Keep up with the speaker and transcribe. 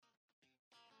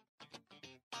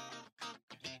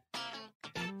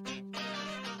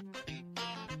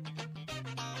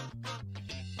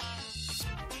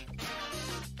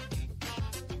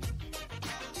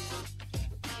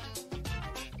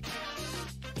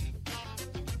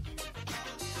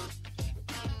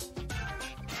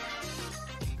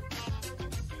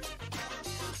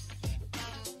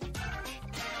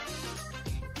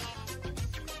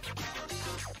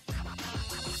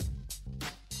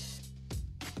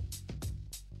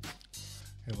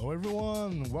Hello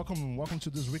everyone, welcome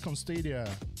to this week on Stadia.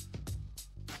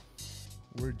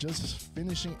 We're just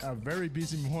finishing a very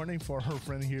busy morning for our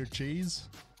friend here, Chase.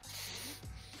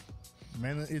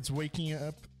 Man, it's waking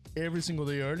up every single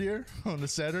day earlier on a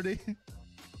Saturday.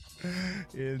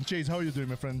 And Chase, how are you doing,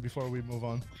 my friend, before we move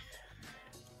on?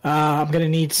 I'm going to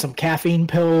need some caffeine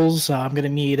pills. I'm going to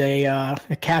need a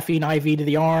caffeine IV to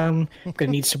the arm. I'm going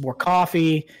to need some more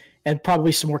coffee and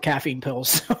probably some more caffeine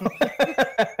pills.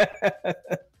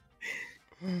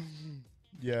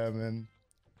 Yeah, man.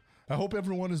 I hope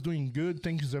everyone is doing good.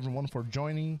 Thank you everyone for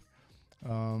joining.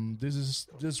 This is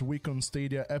this week on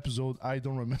Stadia episode. I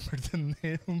don't remember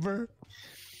the number.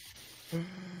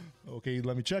 Okay,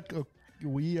 let me check.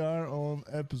 We are on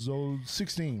episode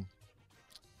 16.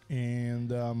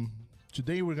 And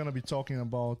today we're going to be talking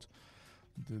about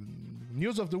the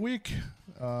news of the week,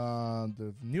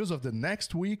 the news of the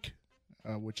next week,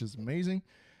 which is amazing.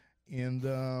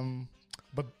 And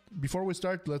but before we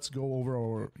start, let's go over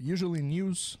our usually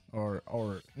news or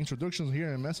our introductions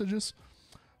here and messages.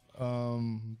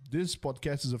 This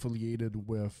podcast is affiliated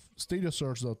with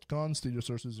StadiaSource.com.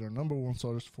 StadiaSource is our number one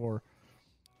source for...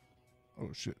 Oh,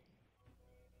 shit.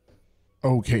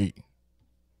 Okay.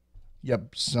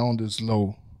 Yep, sound is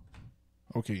low.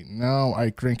 Okay, now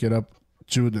I crank it up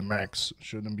to the max.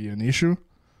 Shouldn't be an issue.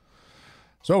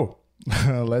 So,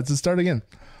 let's start again.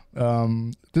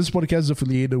 This podcast is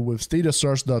affiliated with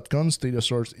StadiaSource.com.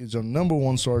 StadiaSource is our number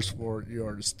one source for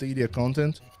your Stadia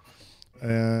content.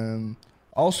 And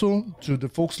also, to the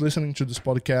folks listening to this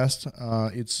podcast,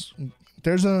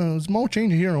 there's a small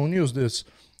change here on News. This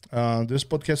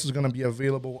podcast is going to be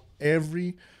available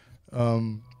every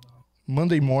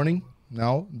Monday morning.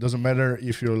 Now, doesn't matter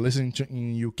if you're listening to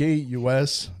in UK,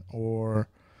 US, or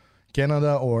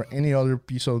Canada, or any other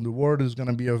piece of the world, is going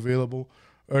to be available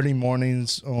early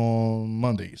mornings on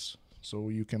Mondays. So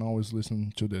you can always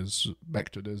listen to this, back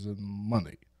to this on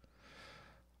Monday.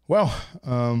 Well,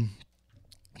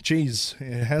 geez,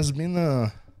 it has been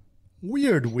a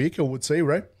weird week, I would say,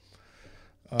 right?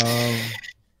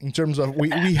 In terms of, we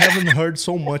haven't heard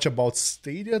so much about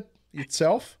Stadia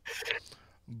itself.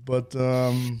 But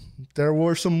there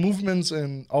were some movements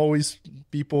and always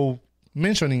people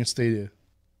mentioning Stadia.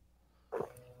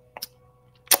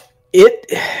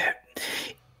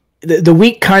 The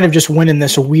week kind of just went in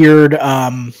this weird,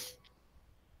 I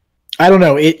don't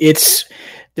know.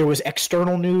 There was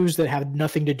external news that had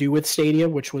nothing to do with Stadia,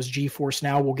 which was GeForce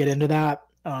Now. We'll get into that.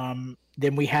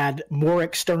 Then we had more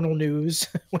external news,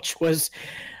 which was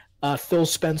Phil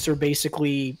Spencer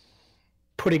basically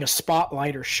putting a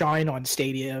spotlight or shine on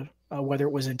Stadia, whether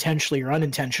it was intentionally or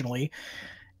unintentionally.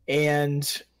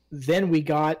 And then we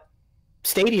got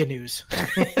Stadia news.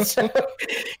 So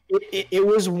it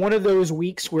was one of those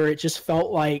weeks where it just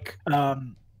felt like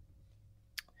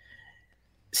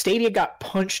Stadia got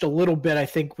punched a little bit, I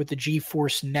think, with the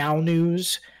GeForce Now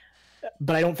news,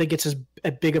 but I don't think it's as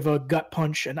big of a gut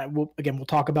punch. And we'll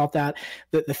talk about that.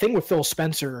 The thing with Phil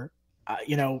Spencer,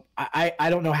 I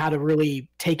don't know how to really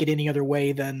take it any other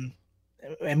way than,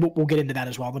 and we'll get into that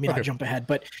as well. Let me not jump ahead,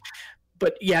 but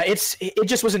yeah, it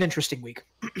just was an interesting week.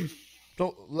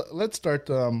 So let's start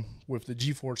with the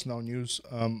GeForce Now news.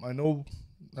 I know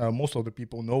most of the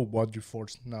people know what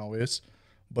GeForce Now is,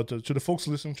 but to the folks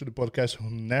listening to the podcast who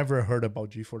never heard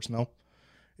about GeForce Now,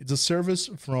 it's a service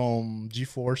from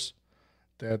GeForce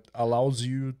that allows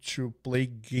you to play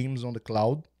games on the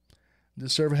cloud. The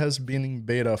server has been in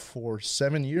beta for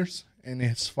 7 years, and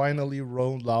it's finally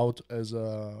rolled out as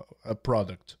a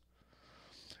product.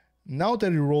 Now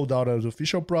that it rolled out as an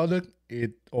official product,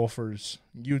 it offers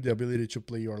you the ability to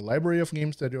play your library of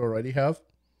games that you already have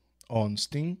on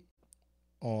Steam,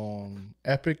 on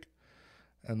Epic,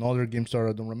 and other games that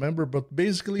I don't remember. But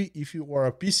basically, if you are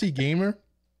a PC gamer,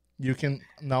 you can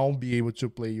now be able to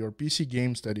play your PC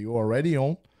games that you already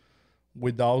own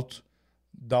without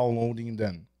downloading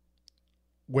them.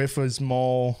 With a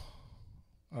small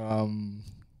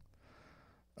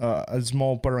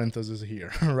parenthesis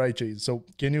here, right, Chase? So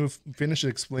can you finish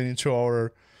explaining to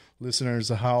our listeners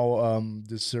how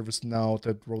this service now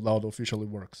that rolled out officially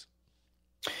works?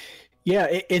 Yeah,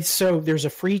 it's so there's a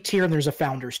free tier and there's a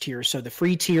founders tier. So the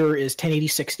free tier is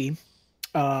 1080-60,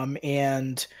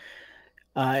 and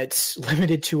it's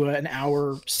limited to an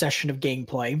hour session of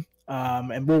gameplay.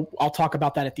 And I'll talk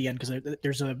about that at the end because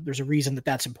there's a reason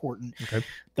that's important. Okay.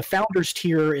 The founders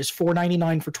tier is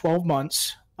 $4.99 for 12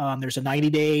 months. There's a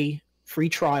 90-day free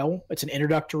trial. It's an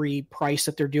introductory price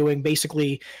that they're doing.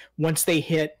 Basically, once they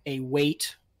hit a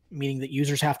wait, meaning that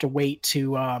users have to wait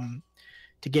to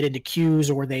get into queues,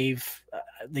 or they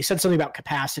said something about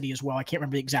capacity as well. I can't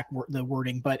remember the exact the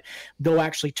wording, but they'll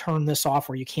actually turn this off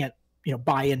where you can't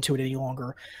buy into it any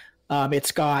longer.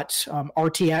 It's got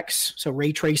RTX, so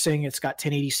ray tracing. It's got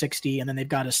 1080-60, and then they've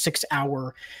got a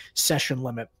 6-hour session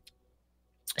limit.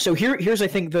 So here's I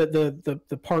think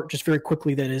the part just very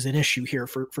quickly that is an issue here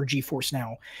for GeForce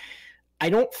Now. I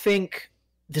don't think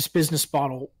this business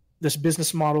model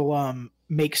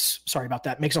makes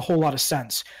a whole lot of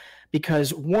sense,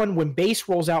 because one, when base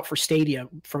rolls out for Stadia,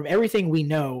 from everything we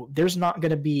know, there's not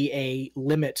going to be a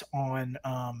limit on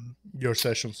your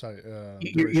session size.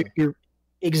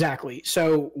 Exactly.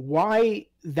 So why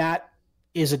that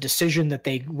is a decision that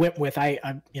they went with,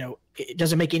 it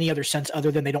doesn't make any other sense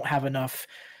other than they don't have enough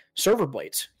server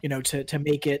blades, to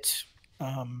make it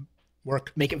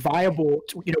make it viable,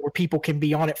 where people can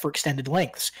be on it for extended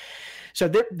lengths. So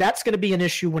that's going to be an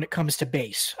issue when it comes to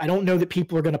base. I don't know that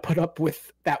people are going to put up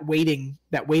with that waiting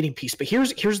piece. But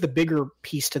here's the bigger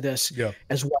piece to this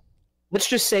as well. Let's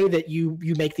just say that you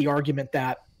make the argument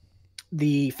that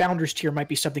the founders tier might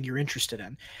be something you're interested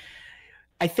in.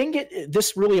 I think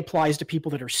this really applies to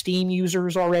people that are Steam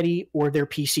users already, or they're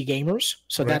PC gamers.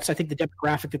 So that's, I think, the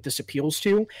demographic that this appeals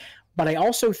to. But I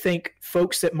also think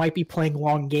folks that might be playing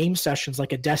long game sessions,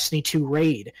 like a Destiny 2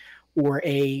 raid, or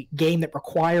a game that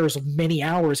requires many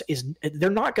hours, they're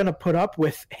not going to put up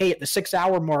with, hey, at the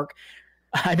 6-hour mark.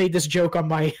 I made this joke on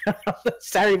my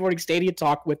Saturday morning Stadia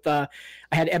talk with I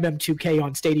had MM2K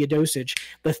on Stadia Dosage.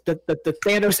 The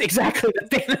Thanos, exactly,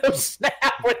 the Thanos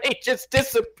snap where they just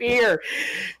disappear.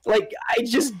 Like, I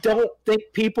just don't think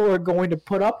people are going to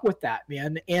put up with that,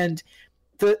 man. And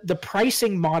the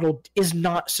pricing model is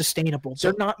not sustainable.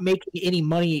 They're not making any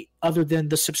money other than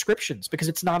the subscriptions, because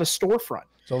it's not a storefront.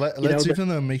 So let's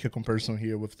even make a comparison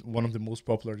here with one of the most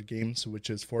popular games, which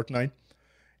is Fortnite.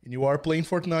 And you are playing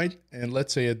Fortnite, and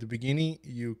let's say at the beginning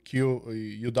you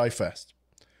die fast,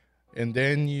 and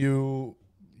then you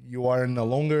are in a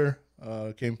longer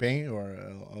campaign or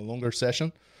a longer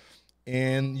session,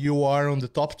 and you are on the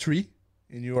top 3,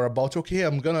 and you are about, okay,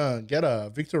 I'm gonna get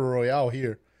a victory royale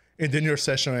here, and then your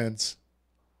session ends.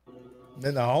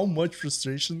 Then how much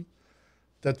frustration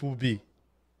that will be?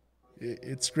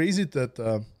 It's crazy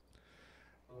that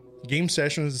game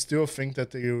sessions is still a thing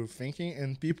that they're thinking,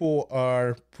 and people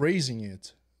are praising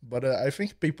it. But I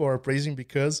think people are praising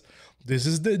because this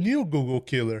is the new Google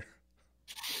killer.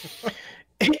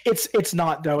 It's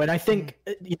not, though, and I think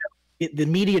the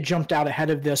media jumped out ahead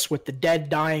of this with the dead,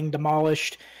 dying,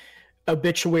 demolished,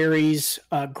 obituaries,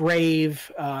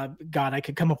 grave. God, I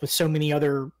could come up with so many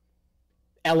other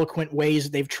eloquent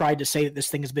ways they've tried to say that this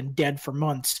thing has been dead for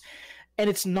months, and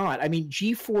it's not. I mean,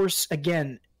 GeForce,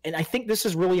 again. And I think this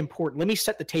is really important. Let me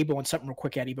set the table on something real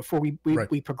quick, Eddie, before we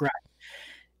progress.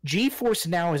 GeForce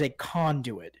Now is a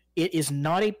conduit. It is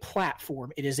not a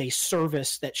platform. It is a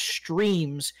service that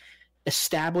streams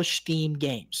established Steam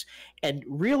games. And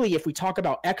really, if we talk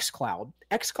about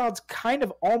xCloud's kind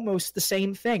of almost the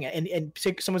same thing. And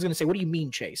someone's going to say, what do you mean,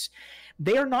 Chase?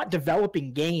 They are not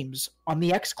developing games on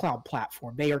the xCloud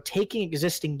platform. They are taking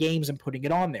existing games and putting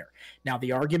it on there. Now,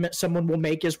 the argument someone will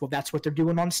make is, well, that's what they're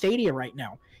doing on Stadia right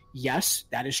now. Yes,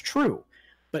 that is true.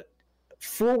 But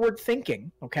forward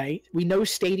thinking, okay, we know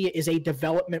Stadia is a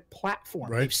development platform.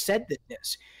 Right. They've said that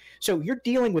this. So you're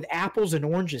dealing with apples and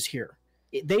oranges here.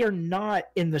 They are not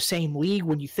in the same league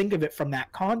when you think of it from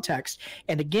that context.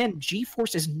 And again,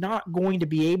 GeForce is not going to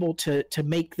be able to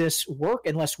make this work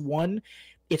unless, one,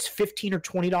 it's $15 or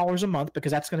 $20 a month,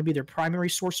 because that's going to be their primary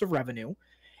source of revenue.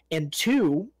 And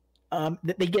two,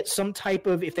 that they get some type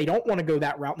of, if they don't want to go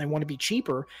that route and they want to be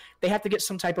cheaper, they have to get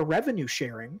some type of revenue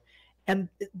sharing. And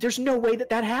there's no way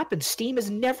that happens. Steam is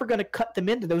never going to cut them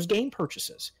into those game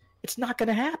purchases. It's not going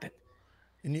to happen.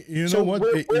 And you know what?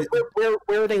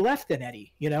 Where are they left then,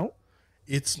 Eddie?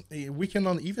 We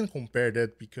cannot even compare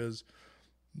that, because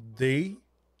they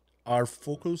are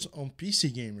focused on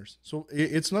PC gamers. So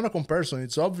it's not a comparison.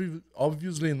 It's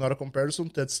obviously not a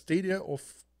comparison that Stadia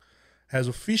has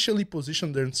officially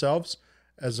positioned themselves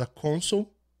as a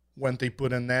console when they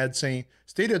put an ad saying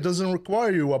Stadia doesn't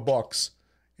require you a box,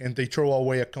 and they throw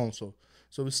away a console.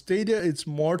 So Stadia, it's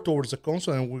more towards a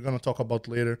console, and we're going to talk about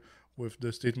later with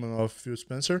the statement of Phil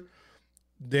Spencer.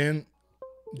 Then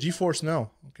GeForce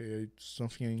Now. Okay,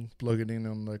 something plugged in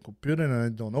on my computer, and I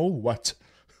don't know what.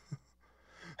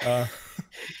 I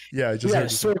just gotta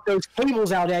sort those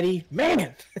cables out, Eddie.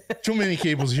 Man, too many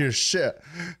cables here. Shit.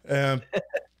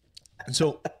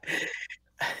 So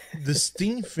the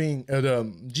Steam thing,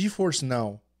 the GeForce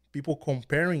Now, people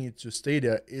comparing it to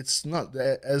Stadia, it's not,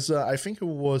 as I think it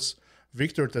was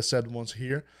Victor that said once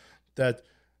here, that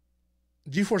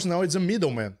GeForce Now is a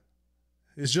middleman.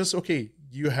 It's just, okay,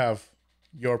 you have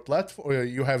your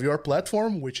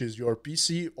platform, which is your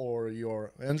PC or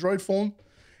your Android phone,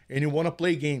 and you want to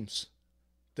play games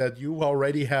that you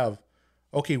already have,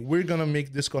 okay, we're going to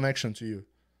make this connection to you.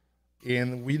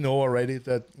 And we know already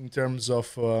that in terms of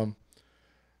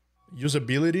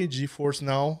usability, GeForce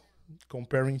Now,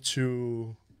 comparing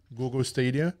to Google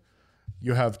Stadia,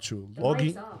 you have to log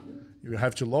in. You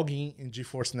have to log in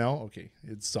GeForce Now. Okay,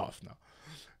 it's off now.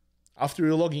 After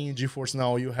you log in GeForce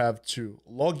Now, you have to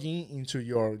log in into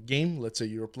your game. Let's say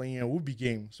you're playing a Ubi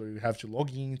game, so you have to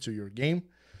log in into your game.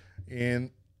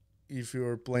 And if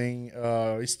you're playing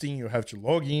Steam, you have to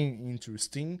log in into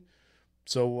Steam.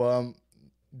 So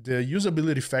the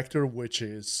usability factor, which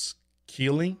is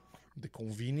killing the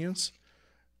convenience,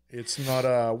 it's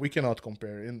not we cannot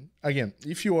compare. And again,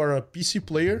 if you are a PC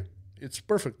player, it's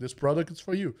perfect. This product is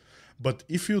for you. But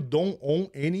if you don't own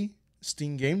any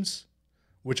Steam games,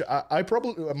 which I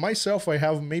probably myself, I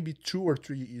have maybe 2 or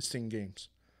 3 Steam games.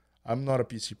 I'm not a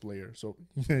PC player, so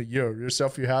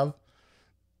yourself, you have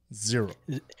 0.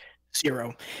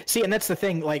 See, and that's the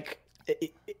thing. Like,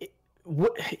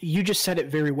 what you just said it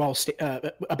very well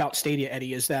about Stadia,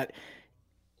 Eddie, is that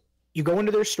you go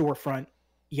into their storefront,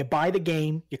 you buy the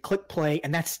game, you click play,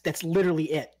 and that's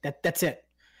literally it. That's it.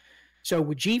 So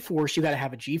with GeForce, you got to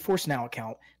have a GeForce Now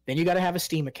account. Then you got to have a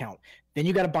Steam account. Then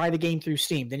you got to buy the game through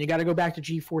Steam. Then you got to go back to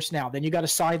GeForce Now. Then you got to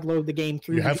sideload the game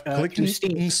through. You have to click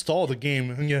Steam. Install the game.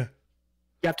 Yeah.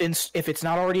 You have to if it's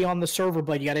not already on the server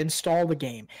blade, you got to install the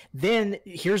game. Then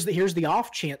here's the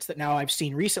off chance that now I've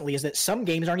seen recently is that some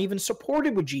games aren't even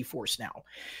supported with GeForce Now.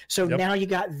 So now you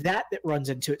got that runs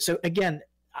into it. So again,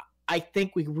 I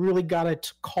think we really got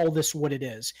to call this what it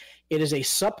is. It is a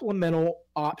supplemental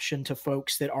option to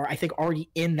folks that are, I think, already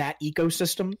in that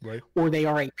ecosystem, right, or they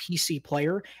are a PC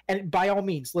player. And by all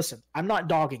means, listen, I'm not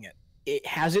dogging it. It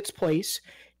has its place.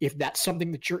 If that's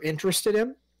something that you're interested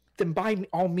in, then by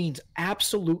all means,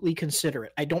 absolutely consider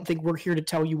it. I don't think we're here to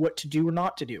tell you what to do or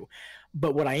not to do.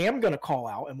 But what I am going to call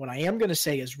out and what I am going to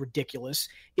say is ridiculous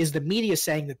is the media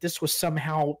saying that this was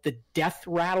somehow the death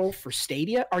rattle for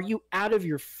Stadia. Are you out of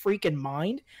your freaking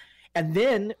mind? And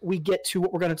then we get to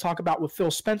what we're going to talk about with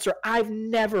Phil Spencer. I've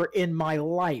never in my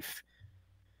life,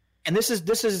 and this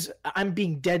is I'm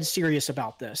being dead serious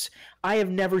about this. I have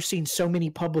never seen so many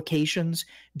publications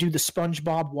do the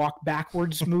SpongeBob walk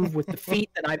backwards move with the feet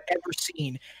that I've ever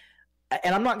seen.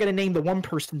 And I'm not going to name the one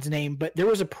person's name, but there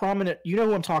was a prominent, you know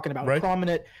who I'm talking about, right, a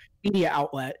prominent media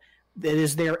outlet that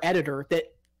is their editor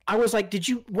that I was like,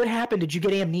 what happened? Did you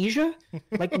get amnesia?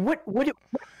 Like where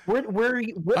are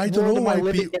you? I don't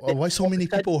know why so many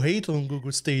people hate on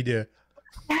Google Stadia.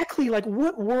 Exactly. Like,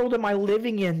 what world am I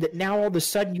living in that now all of a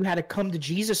sudden you had a come to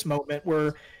Jesus moment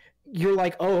where you're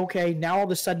like, oh, okay, now all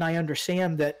of a sudden I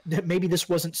understand that maybe this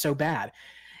wasn't so bad.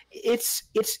 It's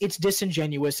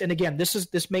disingenuous. And again,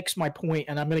 this makes my point,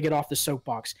 and I'm going to get off the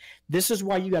soapbox. This is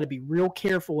why you got to be real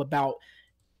careful about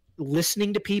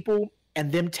listening to people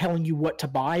and them telling you what to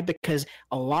buy, because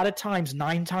a lot of times,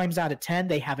 9 times out of 10,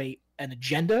 they have an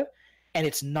agenda, and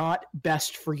it's not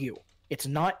best for you. It's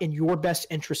not in your best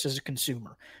interest as a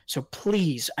consumer. So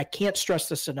please, I can't stress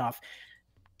this enough.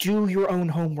 Do your own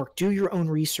homework. Do your own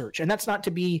research. And that's not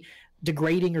to be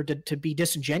degrading or to be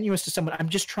disingenuous to someone. I'm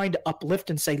just trying to uplift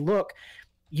and say, look,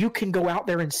 you can go out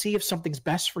there and see if something's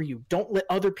best for you. Don't let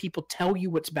other people tell you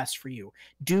what's best for you.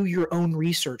 Do your own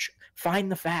research. Find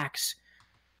the facts.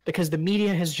 Because the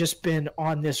media has just been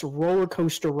on this roller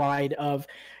coaster ride of,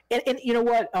 and you know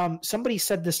what? Somebody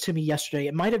said this to me yesterday.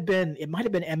 It might have been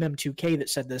MM2K that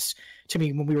said this to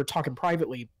me when we were talking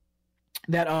privately.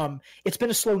 That it's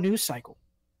been a slow news cycle.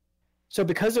 So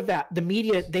because of that, the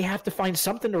media, they have to find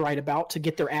something to write about to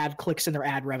get their ad clicks and their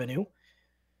ad revenue.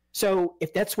 So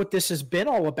if that's what this has been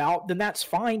all about, then that's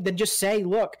fine. Then just say,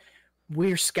 look,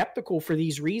 we're skeptical for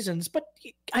these reasons. But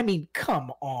I mean,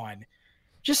 come on.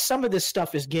 Just some of this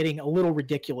stuff is getting a little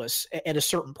ridiculous at a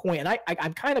certain point. And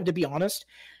I'm kind of, to be honest,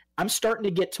 I'm starting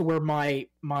to get to where my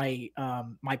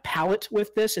palate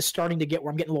with this is starting to get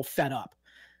where I'm getting a little fed up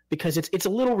because it's a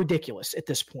little ridiculous at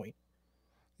this point.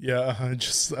 Yeah,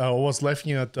 I was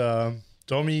laughing at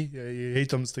Tommy. Hey,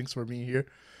 Tom, thanks for being here.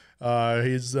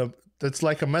 That's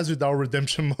like a Masvidal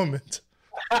redemption moment.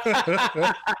 You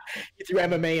threw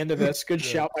MMA into this. Good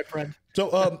shout, my friend.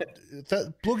 So,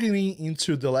 plugging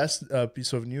into the last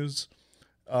piece of news.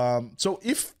 So,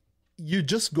 if you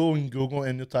just go in Google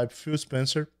and you type Phil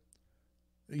Spencer,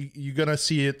 you're gonna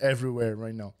see it everywhere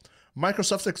right now.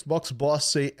 Microsoft Xbox boss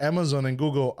say Amazon and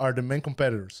Google are the main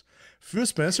competitors. Phil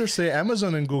Spencer say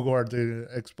Amazon and Google are the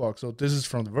Xbox. So this is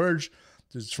from The Verge.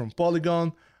 This is from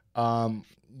Polygon.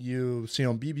 You see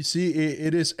on BBC.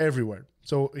 It is everywhere.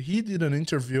 So he did an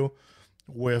interview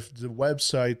with the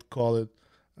website called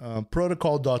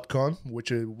Protocol.com, which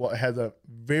had a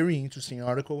very interesting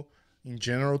article in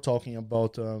general talking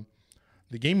about the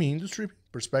gaming industry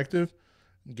perspective,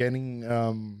 getting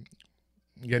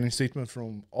statement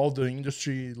from all the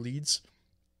industry leads.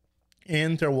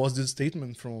 And there was this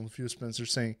statement from Phil Spencer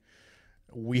saying,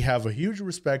 we have a huge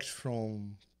respect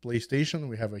from PlayStation,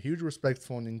 we have a huge respect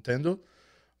from Nintendo,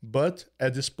 but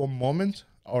at this moment,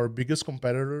 our biggest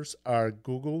competitors are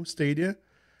Google Stadia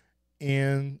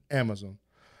and Amazon.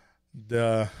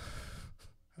 I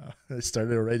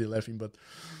started already laughing, but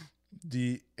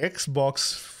the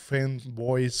Xbox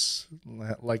fanboys,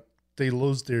 like, they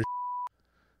lose their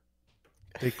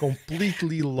they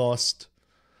completely lost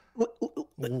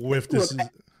with this.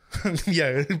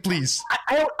 Yeah, please.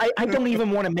 I don't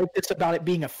even want to make this about it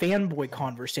being a fanboy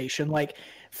conversation. Like,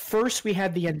 first we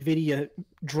had the Nvidia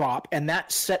drop, and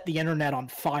that set the internet on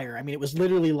fire. I mean, it was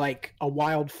literally like a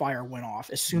wildfire went off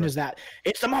as soon as that.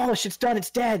 It's demolished. It's done.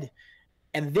 It's dead.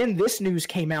 And then this news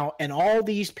came out, and all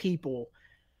these people,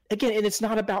 again, and it's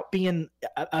not about being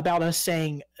about us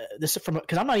saying this from,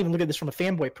 because I'm not even looking at this from a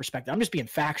fanboy perspective. I'm just being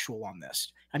factual on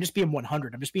this. I'm just being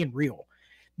 100. I'm just being real.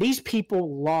 These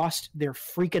people lost their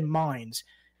freaking minds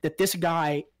that this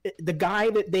guy, the guy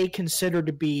that they consider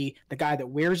to be the guy that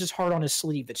wears his heart on his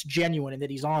sleeve, that's genuine and that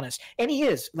he's honest. And he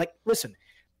is. Like, listen,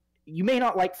 you may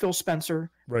not like Phil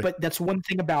Spencer, but that's one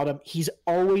thing about him. He's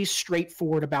always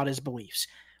straightforward about his beliefs,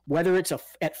 whether it's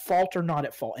at fault or not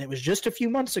at fault. And it was just a few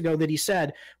months ago that he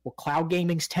said, well, cloud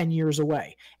gaming's 10 years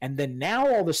away. And then now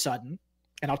all of a sudden,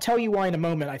 and I'll tell you why in a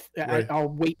moment. I'll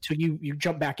wait till you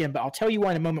jump back in, but I'll tell you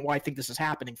why in a moment why I think this is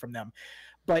happening from them.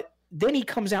 But then he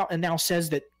comes out and now says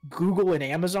that Google and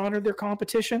Amazon are their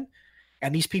competition,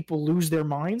 and these people lose their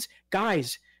minds.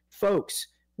 Guys, folks,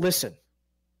 listen.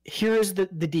 Here is the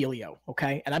dealio,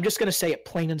 okay? And I'm just going to say it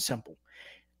plain and simple.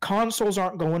 Consoles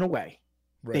aren't going away.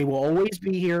 Right. They will always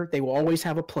be here. They will always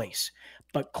have a place.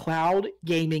 But cloud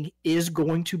gaming is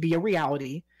going to be a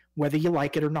reality, whether you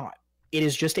like it or not. It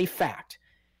is just a fact.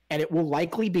 And it will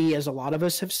likely be, as a lot of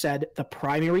us have said, the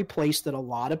primary place that a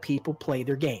lot of people play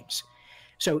their games.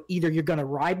 So either you're going to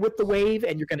ride with the wave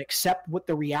and you're going to accept what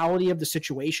the reality of the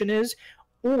situation is,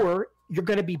 or you're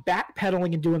going to be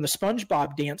backpedaling and doing the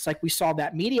SpongeBob dance like we saw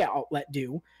that media outlet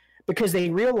do, because they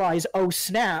realize, oh,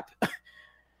 snap,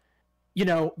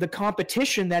 the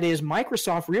competition that is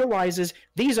Microsoft realizes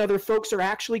these other folks are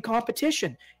actually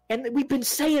competition. And we've been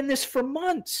saying this for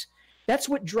months. That's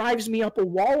what drives me up a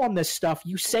wall on this stuff.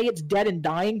 You say it's dead and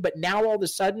dying, but now all of a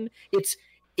sudden it's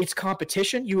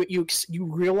competition. You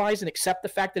realize and accept the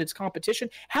fact that it's competition.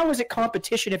 How is it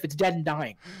competition if it's dead and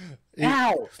dying?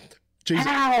 How? Jason,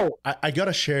 how? I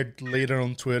gotta share it later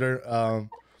on Twitter.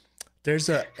 There's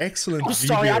an excellent I'm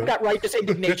video. sorry, I've got righteous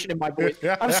indignation in my voice.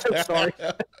 I'm so sorry.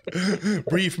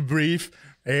 Breathe,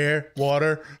 air,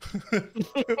 water.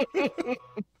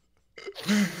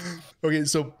 Okay,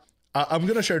 so I'm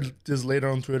going to share this later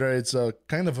on Twitter. It's a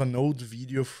kind of an old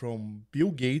video from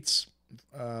Bill Gates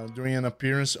during an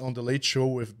appearance on The Late Show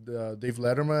with Dave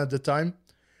Letterman at the time.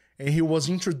 And he was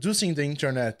introducing the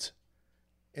internet.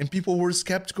 And people were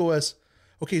skeptical as,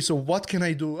 okay, so what can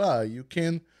I do? You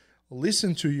can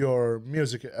listen to your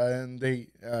music. And they,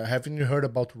 haven't you heard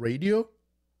about radio?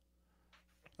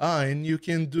 And you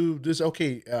can do this.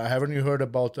 Okay, haven't you heard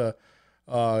about the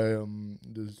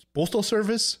postal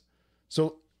service?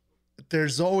 So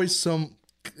there's always some,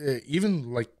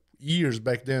 even like years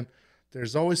back then,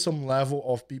 there's always some level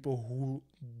of people who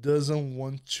doesn't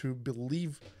want to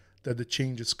believe that the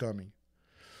change is coming.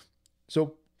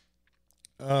 So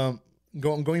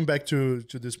going back to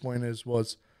this point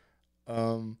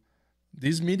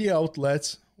these media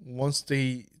outlets, once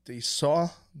they saw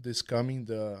this coming,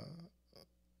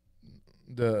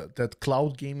 that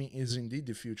cloud gaming is indeed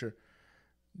the future.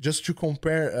 Just to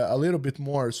compare a little bit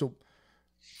more, so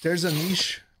there's a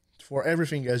niche for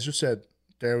everything, as you said.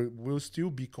 There will still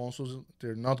be consoles;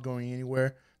 they're not going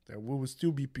anywhere. There will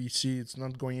still be PC; it's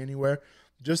not going anywhere.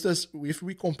 Just as if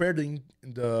we compare the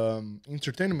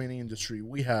entertainment industry,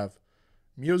 we have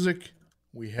music,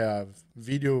 we have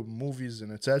video, movies,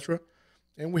 and etc.,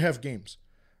 and we have games.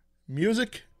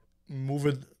 Music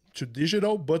moved to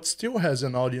digital, but still has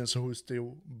an audience who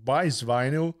still buys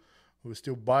vinyl, who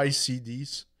still buys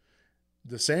CDs.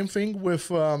 The same thing with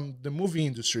the movie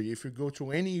industry. If you go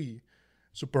to any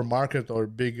supermarket or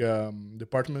big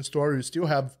department store, you still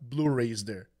have Blu-rays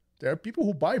there. There are people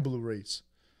who buy Blu-rays.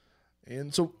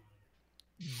 And so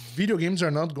video games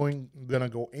are not gonna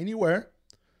go anywhere,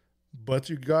 but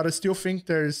you gotta still think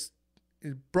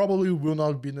it probably will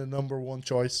not be the number one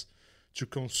choice to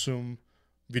consume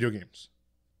video games.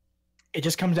 It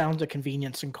just comes down to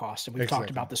convenience and cost, and we've talked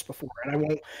about this before.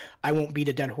 And I won't beat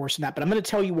a dead horse in that, but I'm going to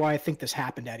tell you why I think this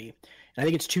happened, Eddie. And I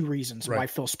think it's two reasons why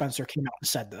Phil Spencer came out and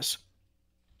said this.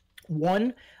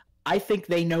 One, I think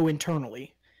they know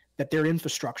internally that their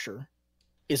infrastructure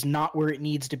is not where it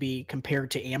needs to be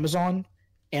compared to Amazon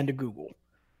and to Google.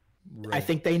 Right. I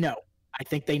think they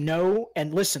know.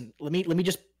 And listen, let me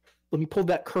pull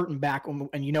that curtain back.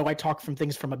 And I talk from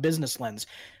things from a business lens.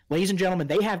 Ladies and gentlemen,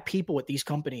 they have people at these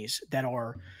companies that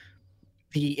are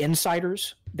the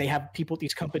insiders. They have people at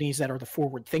these companies that are the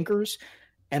forward thinkers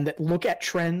and that look at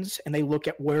trends and they look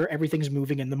at where everything's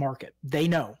moving in the market. They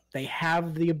know. They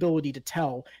have the ability to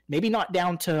tell, maybe not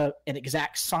down to an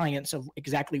exact science of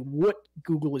exactly what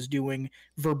Google is doing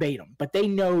verbatim, but they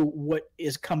know what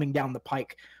is coming down the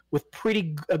pike with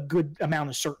a good amount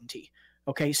of certainty.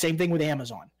 Okay, same thing with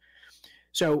Amazon.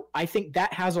 So I think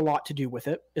that has a lot to do with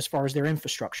it as far as their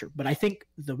infrastructure. But I think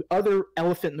the other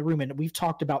elephant in the room, and we've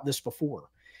talked about this before,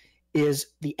 is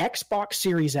the Xbox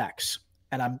Series X.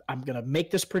 And I'm going to make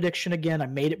this prediction again. I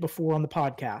made it before on the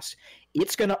podcast.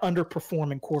 It's going to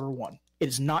underperform in quarter one. It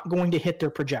is not going to hit their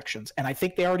projections. And I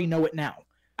think they already know it now.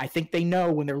 I think they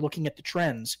know when they're looking at the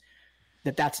trends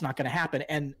that that's not going to happen.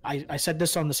 And I said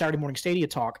this on the Saturday Morning Stadia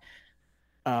talk.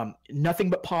 Nothing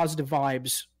but positive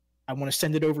vibes. I want to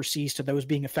send it overseas to those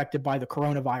being affected by the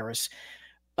coronavirus,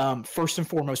 first and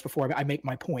foremost, before I make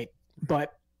my point.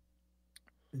 But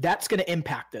that's going to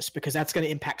impact this because that's going to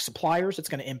impact suppliers. It's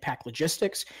going to impact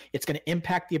logistics. It's going to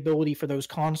impact the ability for those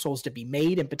consoles to be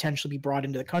made and potentially be brought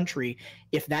into the country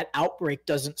if that outbreak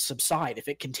doesn't subside. If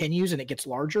it continues and it gets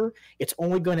larger, it's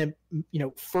only going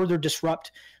to further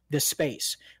disrupt this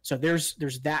space. So there's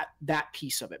that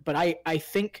piece of it. But I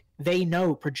think they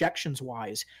know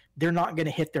projections-wise they're not going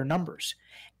to hit their numbers.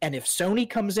 And if Sony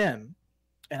comes in,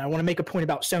 and I want to make a point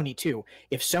about Sony too.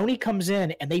 If Sony comes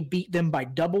in and they beat them by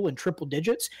double and triple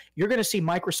digits, you're going to see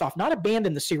Microsoft not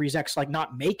abandon the Series X, like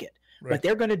not make it, but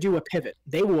they're going to do a pivot.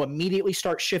 They will immediately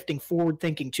start shifting forward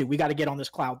thinking to, we got to get on this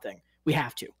cloud thing. We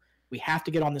have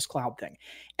to get on this cloud thing.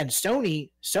 And Sony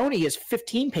is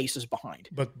 15 paces behind.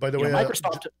 But by the way,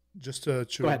 Microsoft, just to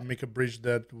make a bridge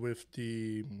that with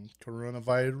the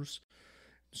coronavirus,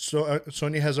 so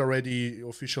Sony has already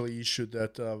officially issued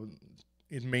that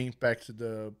it may impact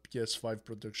the PS5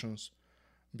 productions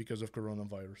because of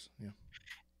coronavirus. Yeah,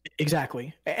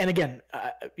 exactly. And again,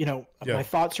 my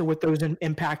thoughts are with those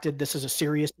impacted. This is a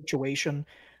serious situation,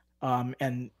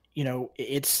 and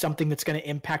it's something that's going to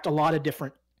impact a lot of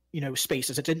different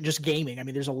spaces. It's not just gaming. I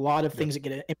mean, there's a lot of things that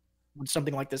get impacted when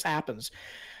something like this happens.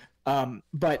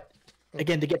 But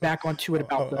again, to get back onto it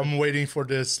about I'm waiting for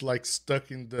this, like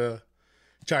stuck in the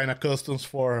China customs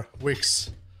for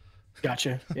weeks.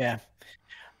 Gotcha. Yeah.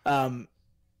 The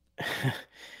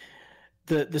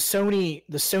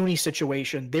Sony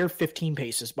situation, they're 15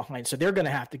 paces behind, so they're going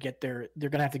to have to get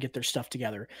their stuff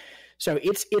together. So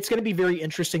it's going to be very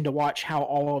interesting to watch how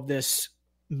all of this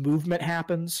movement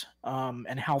happens,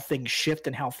 and how things shift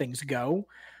and how things go,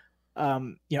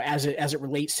 as it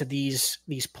relates to these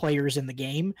players in the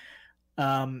game.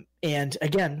 And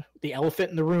again, the elephant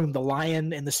in the room, the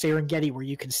lion in the Serengeti, where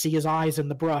you can see his eyes in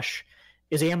the brush,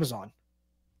 is Amazon.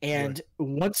 And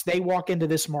once they walk into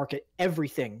this market,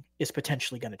 everything is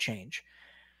potentially going to change.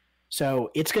 So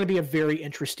it's going to be a very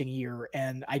interesting year.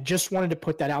 And I just wanted to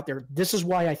put that out there. This is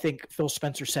why I think Phil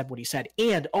Spencer said what he said.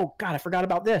 And, oh, God, I forgot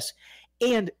about this.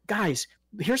 And, guys,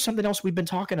 here's something else we've been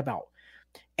talking about.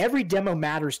 Every demo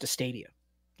matters to Stadia.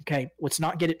 Okay? Let's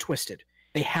not get it twisted.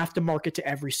 They have to market to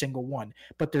every single one.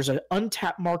 But there's an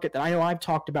untapped market that I know I've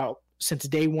talked about since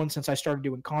day one, since I started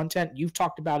doing content. You've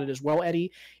talked about it as well,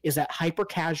 Eddie, is that hyper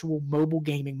casual mobile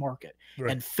gaming market.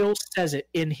 Right. And Phil says it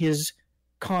in his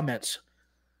comments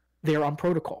there on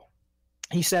Protocol.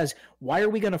 He says, why are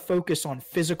we going to focus on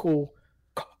physical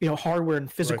hardware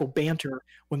and physical banter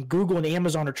when Google and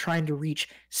Amazon are trying to reach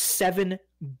 7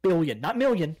 billion, not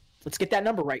million, let's get that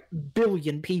number right,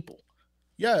 billion people.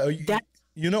 Yeah.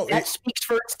 That speaks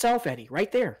for itself, Eddie,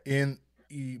 right there. And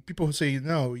people who say,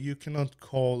 no, you cannot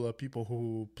call people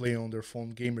who play on their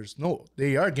phone gamers. No,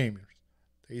 they are gamers.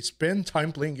 They spend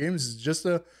time playing games. It's just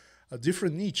a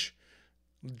different niche.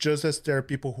 Just as there are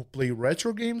people who play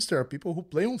retro games, there are people who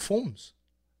play on phones.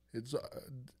 It's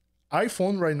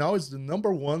iPhone right now is the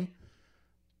number one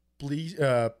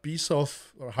piece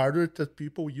of hardware that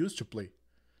people use to play.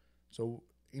 So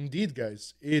indeed,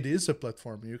 guys, it is a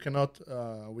platform. We cannot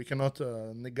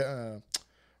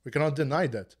deny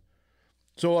that.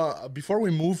 So before we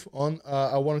move on,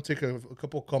 I want to take a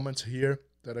couple comments here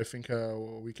that I think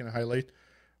we can highlight.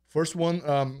 First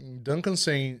one, Duncan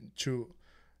saying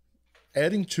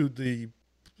adding to the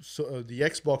the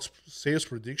Xbox sales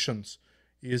predictions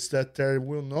is that there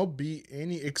will not be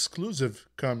any exclusive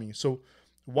coming. So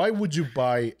why would you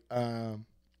buy a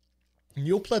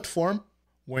new platform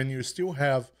when you still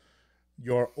have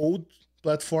your old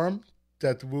platform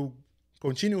that will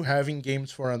continue having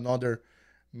games for another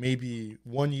maybe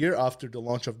 1 year after the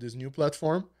launch of this new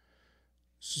platform?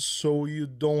 So you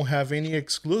don't have any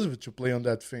exclusive to play on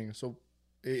that thing. So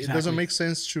it doesn't Exactly. make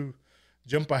sense to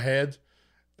jump ahead.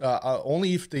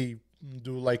 Only if they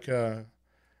do like on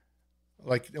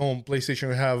PlayStation,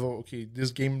 you have okay, this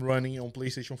game running on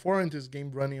PlayStation 4 and this game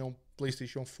running on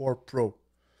PlayStation 4 Pro.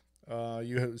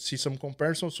 You see some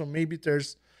comparison, so maybe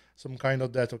there's some kind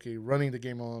of that. Okay, running the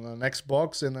game on an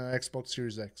Xbox and an Xbox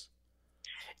Series X.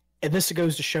 And this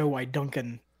goes to show why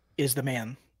Duncan is the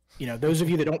man. You know, those of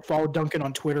you that don't follow Duncan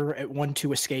on Twitter at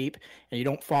One2Escape, and you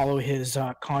don't follow his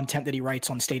content that he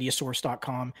writes on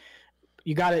StadiaSource.com,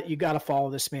 you gotta follow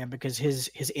this man, because his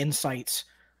insights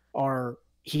are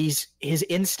his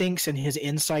instincts and his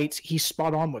insights. He's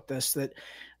spot on with this.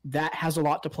 That has a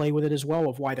lot to play with it as well,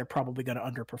 of why they're probably going to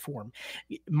underperform.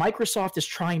 Microsoft is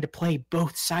trying to play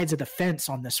both sides of the fence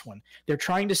on this one. They're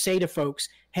trying to say to folks,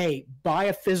 hey, buy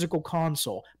a physical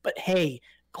console, but hey,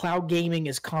 cloud gaming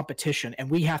is competition and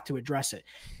we have to address it.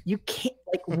 You can't,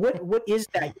 like, what is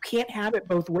that? You can't have it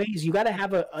both ways. You got to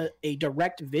have a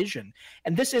direct vision.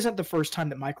 And this isn't the first time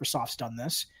that Microsoft's done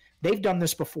this. They've done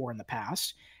this before in the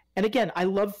past. And again, I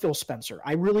love Phil Spencer.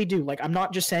 I really do. Like, I'm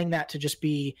not just saying that to just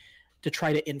be to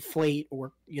try to inflate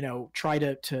or, you know, try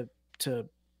to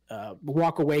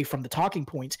walk away from the talking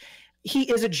points. He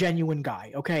is a genuine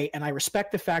guy, okay? And I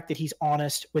respect the fact that he's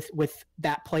honest with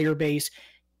that player base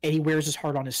and he wears his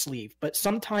heart on his sleeve. But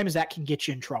sometimes that can get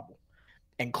you in trouble.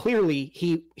 And clearly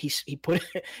he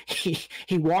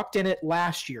walked in it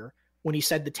last year when he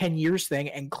said the 10 years thing.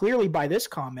 And clearly by this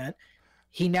comment,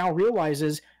 he now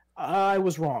realizes I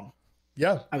was wrong.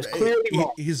 Yeah, I was clearly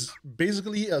wrong. He's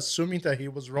basically assuming that he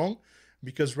was wrong,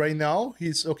 because right now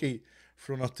he's okay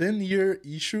from a 10-year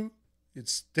issue.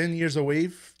 It's 10 years away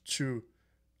to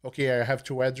okay, I have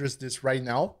to address this right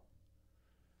now.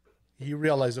 He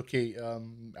realized, okay,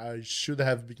 I should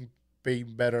have been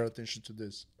paying better attention to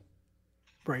this.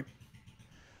 Right.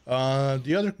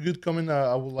 The other good comment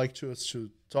I would like to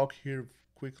talk here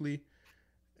quickly.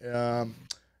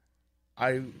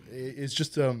 It's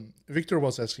just Victor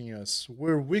was asking us.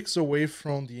 We're weeks away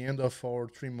from the end of our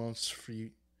 3 months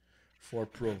free for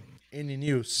Pro. Any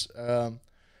news,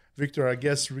 Victor? I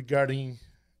guess regarding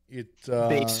it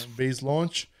base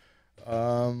launch,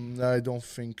 I don't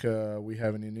think we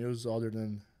have any news other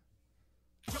than.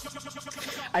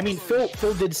 I mean,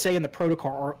 Phil did say in the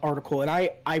protocol article, and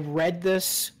I read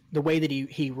this the way that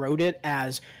he wrote it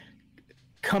as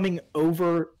coming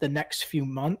over the next few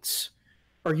months.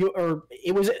 Or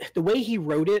it was the way he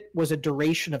wrote it was a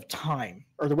duration of time,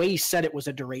 or the way he said it was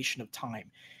a duration of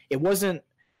time. It wasn't.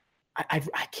 I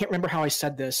can't remember how I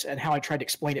said this and how I tried to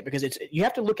explain it, because you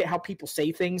have to look at how people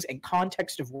say things, and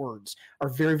context of words are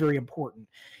very, very important.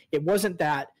 It wasn't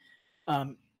that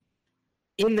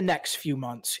in the next few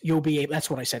months you'll be able. That's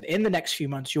what I said. In the next few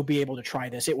months you'll be able to try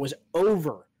this. It was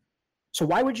over. So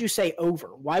why would you say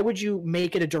over? Why would you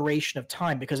make it a duration of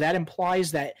time? Because that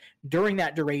implies that during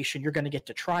that duration, you're going to get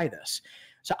to try this.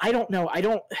 So I don't know.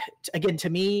 Again, to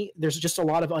me, there's just a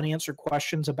lot of unanswered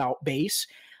questions about base.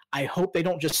 I hope they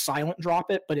don't just silent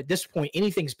drop it, but at this point,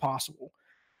 anything's possible.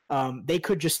 They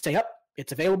could just say,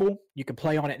 it's available. You can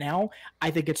play on it now.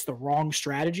 I think it's the wrong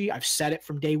strategy. I've said it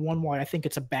from day one why I think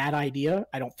it's a bad idea.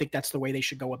 I don't think that's the way they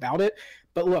should go about it.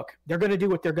 But look, they're going to do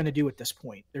what they're going to do at this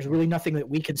point. There's really nothing that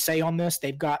we can say on this.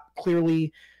 They've got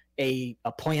clearly a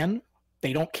plan.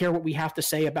 They don't care what we have to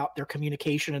say about their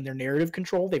communication and their narrative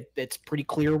control. It's pretty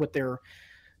clear what their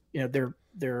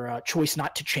choice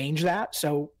not to change that.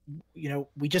 So,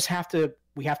 we just have to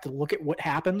look at what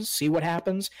happens, see what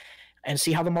happens, and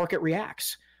see how the market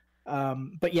reacts.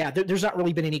 But yeah, there's not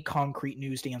really been any concrete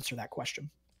news to answer that question.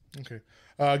 Okay.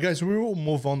 Guys, we will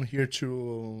move on here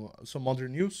to some other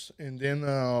news, and then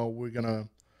we're going to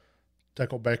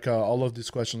tackle back all of these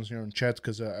questions here in chat,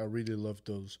 because I really love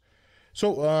those.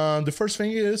 So the first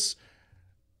thing is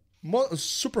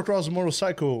Supercross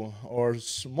Motorcycle, or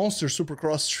Monster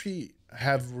Supercross 3,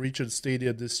 have reached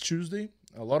Stadia this Tuesday.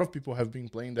 A lot of people have been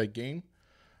playing that game.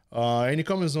 Any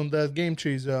comments on that game,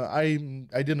 Chase? I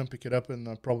didn't pick it up, and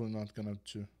I'm probably not going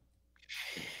to.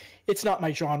 It's not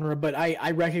my genre, but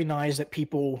I recognize that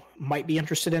people might be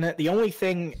interested in it. The only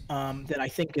thing that I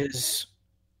think is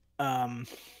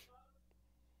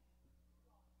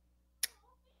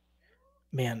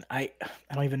man, I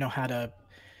don't even know how to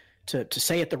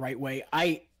say it the right way.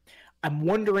 I'm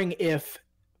wondering if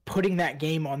putting that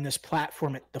game on this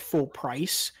platform at the full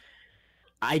price,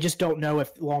 I just don't know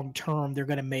if long term they're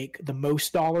going to make the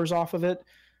most dollars off of it.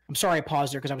 I'm sorry I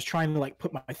paused there because I was trying to like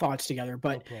put my thoughts together,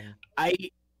 but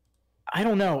I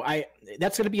don't know.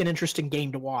 That's going to be an interesting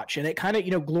game to watch. And it kind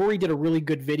of, Glory did a really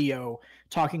good video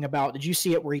talking about. Did you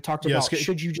see it where he talked about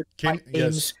should you just buy games?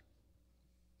 Yes.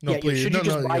 No, please. Should you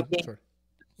just buy games to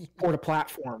support a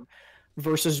platform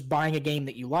versus buying a game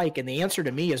that you like? And the answer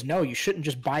to me is no. You shouldn't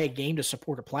just buy a game to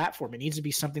support a platform. It needs to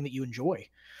be something that you enjoy.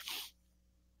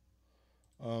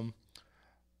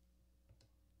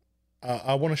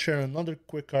 I want to share another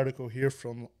quick article here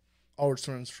from our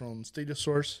friends from Stadia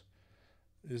Source.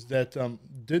 Is that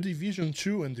The Division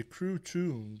 2 and The Crew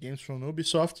 2 games from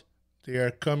Ubisoft, they are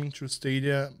coming to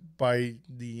Stadia by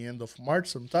the end of March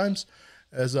sometimes,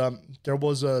 as there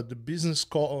was the business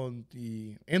call on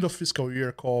the end of fiscal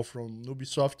year call from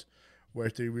Ubisoft where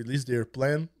they released their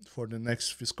plan for the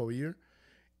next fiscal year.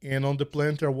 And on the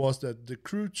plan there was that The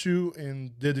Crew 2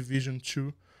 and The Division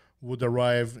 2 would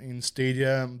arrive in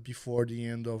Stadia before the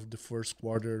end of the first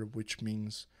quarter, which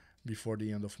means before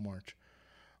the end of March.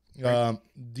 Right.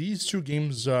 These two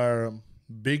games are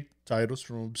big titles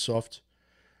from Ubisoft.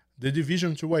 The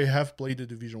Division 2, I have played the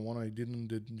Division 1. I didn't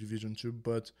the Division 2,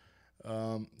 but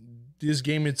this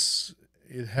game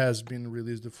it has been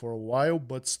released for a while,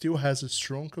 but still has a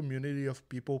strong community of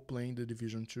people playing the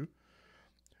Division 2.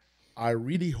 I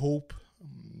really hope,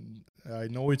 I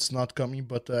know it's not coming,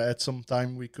 but at some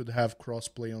time we could have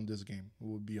cross-play on this game. It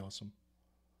would be awesome.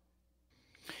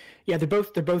 Yeah, they're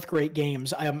both great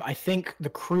games. I think The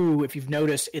Crew, if you've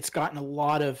noticed, it's gotten a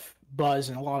lot of buzz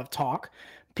and a lot of talk.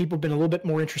 People have been a little bit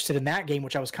more interested in that game,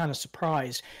 which I was kind of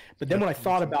surprised. But then when I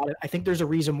thought about it, I think there's a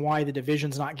reason why the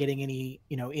Division's not getting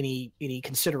any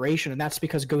consideration, and that's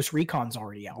because Ghost Recon's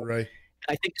already out. Right.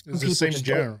 I think it's the same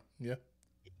genre. Yeah.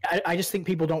 I just think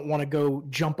people don't want to go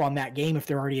jump on that game if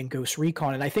they're already in Ghost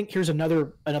Recon. And I think here's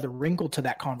another wrinkle to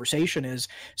that conversation is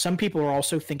some people are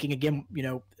also thinking, again,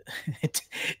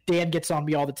 Dan gets on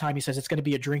me all the time. He says it's going to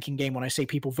be a drinking game when I say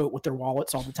people vote with their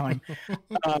wallets all the time.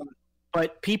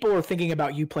 But people are thinking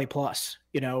about Uplay Plus,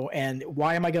 and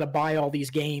why am I going to buy all these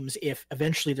games if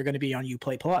eventually they're going to be on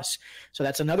Uplay Plus? So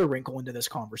that's another wrinkle into this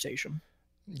conversation.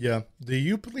 Yeah,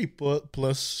 the Uplay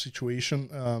Plus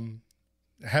situation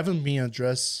haven't been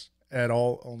addressed at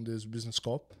all on this business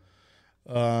call.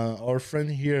 Our friend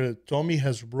here, Tommy,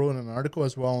 has wrote an article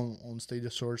as well on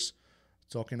Stadia Source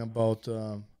talking about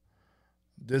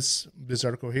this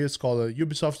article here. It's called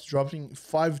Ubisoft dropping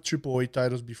 5 AAA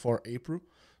titles before April.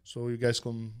 So you guys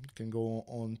can go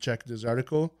on check this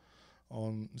article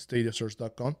on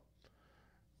stadiasource.com.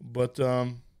 But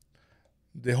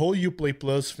the whole Uplay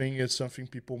Plus thing is something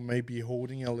people may be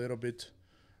holding a little bit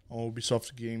on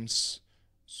Ubisoft games.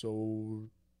 So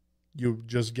you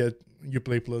just get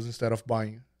Uplay Plus instead of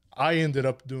buying. I ended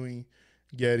up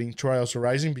getting Trials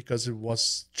Rising because it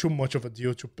was too much of a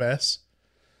deal to pass.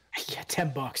 Yeah,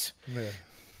 $10. Yeah.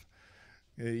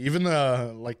 Even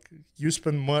like you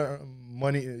spend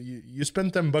money, you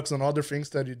spend $10 on other things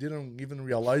that you didn't even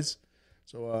realize.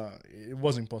 So it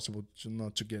was impossible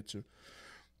not to get to.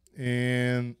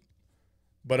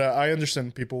 But I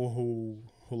understand people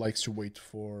who likes to wait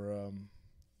for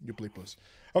Uplay Plus.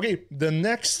 Okay, the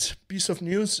next piece of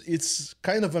news, it's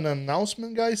kind of an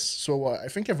announcement, guys. So I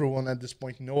think everyone at this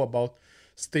point know about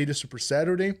Stadia Super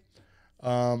Saturday.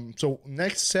 So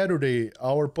next Saturday,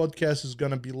 our podcast is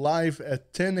going to be live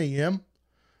at 10 a.m.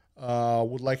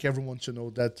 Would like everyone to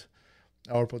know that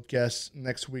our podcast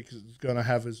next week is going to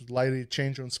have a slightly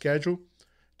change on schedule.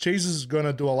 Chase is going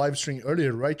to do a live stream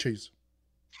earlier, right, Chase?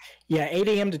 Yeah, 8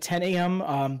 a.m. to 10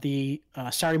 a.m. The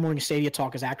Saturday morning Stadia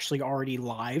talk is actually already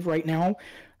live right now.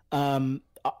 I'll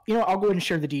go ahead and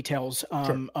share the details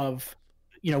of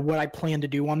what I plan to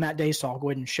do on that day. So I'll go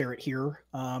ahead and share it here.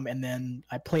 And then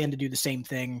I plan to do the same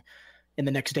thing in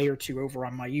the next day or two over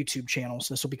on my YouTube channel.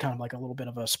 So this will be kind of like a little bit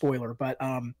of a spoiler. But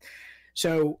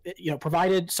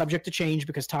provided subject to change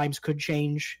because times could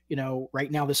change. Right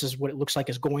now this is what it looks like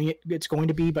it's going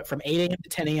to be. But from 8 a.m. to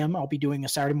 10 a.m., I'll be doing a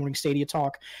Saturday morning Stadia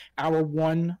talk. Hour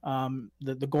 1,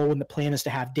 the goal and the plan is to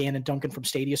have Dan and Duncan from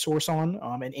Stadia Source on,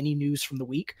 and any news from the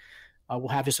week. We'll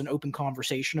have just an open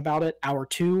conversation about it. Hour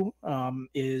 2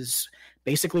 is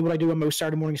basically what I do on most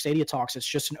Saturday morning Stadia talks. It's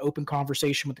just an open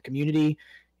conversation with the community.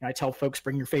 I tell folks,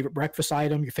 bring your favorite breakfast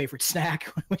item, your favorite snack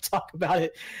when we talk about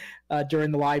it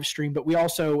during the live stream. But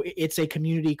it's a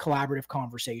community collaborative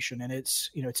conversation. And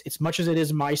it's much as it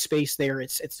is my space there,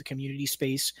 it's the community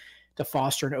space to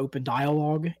foster an open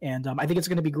dialogue. And I think it's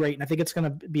going to be great. And I think it's going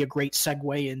to be a great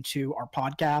segue into our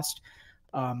podcast.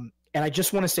 And I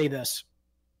just want to say this.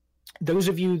 Those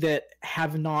of you that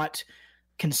have not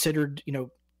considered,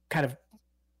 kind of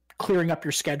clearing up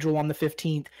your schedule on the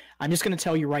 15th, I'm just going to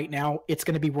tell you right now, it's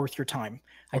going to be worth your time.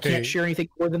 I can't share anything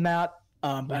more than that.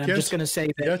 But I'm just going to say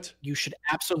that you should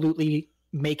absolutely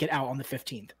make it out on the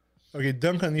 15th. Okay,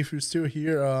 Duncan, if you're still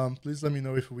here, please let me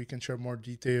know if we can share more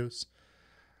details.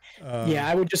 Yeah,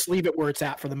 I would just leave it where it's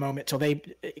at for the moment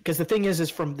because the thing is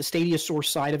from the Stadia Source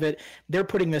side of it, they're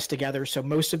putting this together. So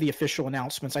most of the official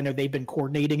announcements, I know they've been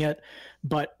coordinating it,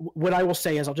 but what I will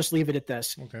say is I'll just leave it at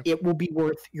this. Okay. It will be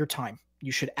worth your time.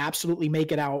 You should absolutely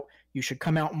make it out. You should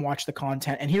come out and watch the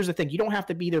content. And here's the thing, you don't have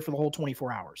to be there for the whole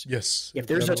 24 hours. Yes. If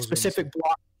there's a specific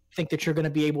block you think that you're going to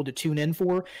be able to tune in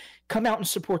for, come out and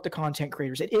support the content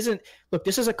creators.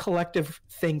 This is a collective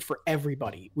thing for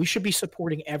everybody. We should be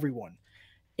supporting everyone.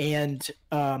 And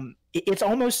it's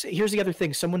almost, here's the other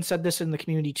thing. Someone said this in the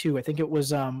community too. I think it was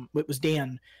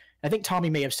Dan. I think Tommy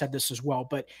may have said this as well,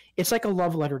 but it's like a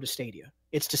love letter to Stadia.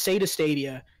 It's to say to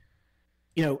Stadia,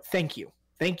 thank you.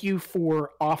 Thank you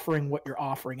for offering what you're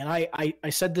offering. And I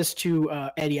said this to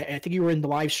Eddie. I think you were in the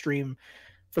live stream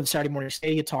for the Saturday morning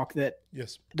Stadia talk that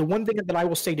yes. The one thing that I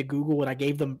will say to Google, and I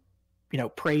gave them,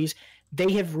 praise,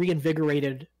 they have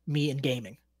reinvigorated me in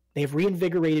gaming. They have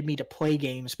reinvigorated me to play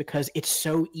games because it's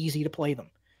so easy to play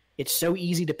them. It's so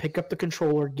easy to pick up the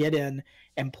controller, get in,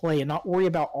 and play and not worry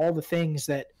about all the things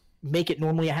that make it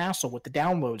normally a hassle with the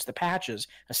downloads, the patches,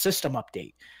 a system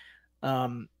update.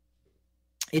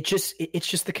 It's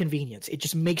just the convenience. It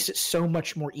just makes it so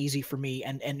much more easy for me.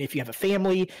 And if you have a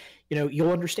family,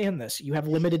 you'll understand this. You have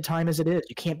limited time as it is.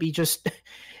 You can't be just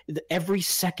every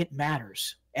second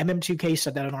matters. MM2K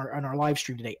said that on our live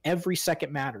stream today. Every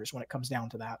second matters when it comes down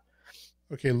to that.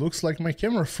 Okay, looks like my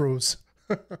camera froze.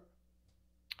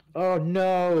 Oh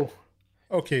no.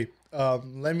 Okay,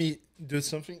 let me do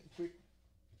something quick.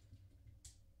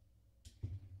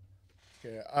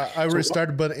 Okay, I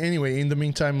restarted, but anyway, in the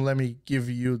meantime, let me give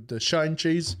you the shine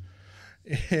chase.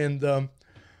 And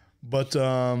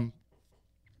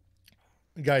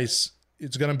guys,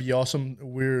 it's gonna be awesome.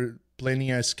 We're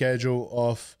planning a schedule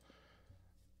of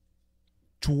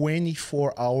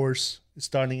 24 hours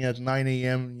starting at 9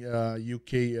 a.m.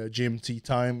 UK GMT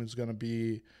time. It's going to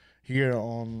be here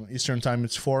on Eastern time.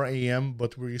 It's 4 a.m.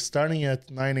 But we're starting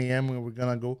at 9 a.m. and we're going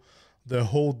to go. The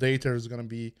whole day is going to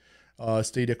be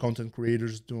Stadia content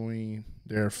creators doing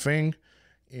their thing.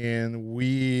 And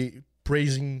we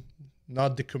praising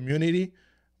not the community,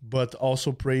 but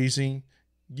also praising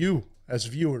you as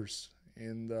viewers.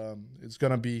 And it's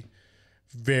going to be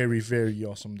very, very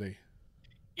awesome day.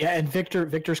 Yeah, and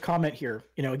Victor's comment here,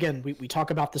 again, we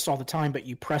talk about this all the time, but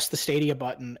you press the Stadia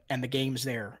button and the game's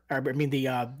there.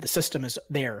 The system is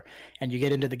there and you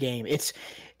get into the game. It's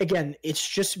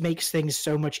just makes things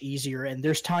so much easier. And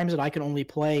there's times that I can only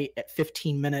play at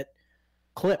 15-minute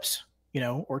clips,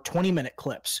 or 20-minute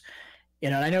clips.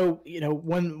 And I know,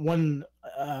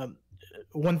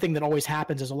 one thing that always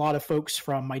happens is a lot of folks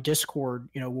from my Discord,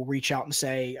 will reach out and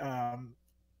say,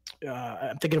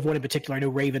 I'm thinking of one in particular. I know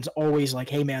Raven's always like,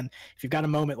 "Hey man, if you've got a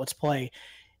moment, let's play."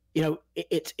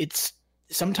 It's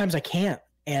sometimes I can't,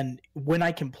 and when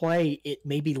I can play, it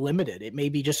may be limited. It may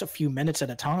be just a few minutes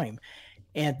at a time,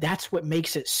 and that's what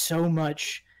makes it so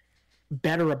much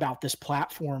better about this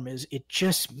platform. Is it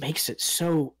just makes it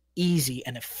so easy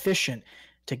and efficient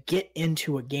to get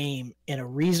into a game in a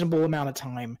reasonable amount of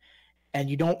time, and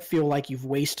you don't feel like you've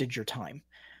wasted your time.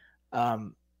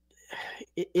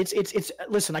 It's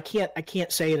listen, I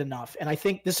can't say it enough. And I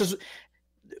think this is,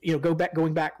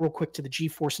 going back real quick to the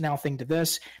GeForce Now thing to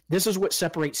this is what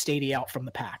separates Stadia out from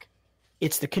the pack.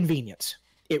 It's the convenience.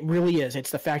 It really is.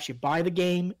 It's the fact you buy the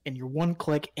game and you're one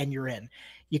click and you're in.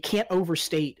 You can't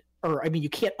you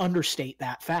can't understate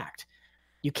that fact.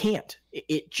 You can't.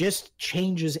 It just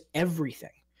changes everything.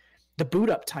 The boot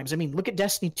up times. Look at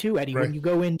Destiny 2, Eddie, right. When you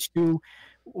go into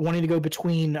wanting to go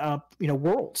between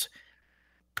worlds.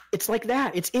 It's like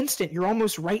that. It's instant. You're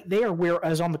almost right there.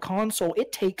 Whereas on the console,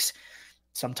 it takes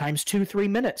sometimes 2-3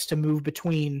 minutes to move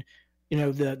between,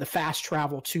 the fast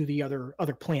travel to the other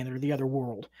planet or the other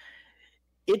world.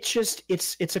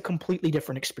 It's a completely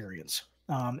different experience.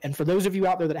 And for those of you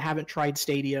out there that haven't tried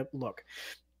Stadia, look,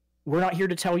 we're not here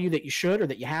to tell you that you should or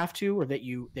that you have to or that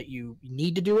you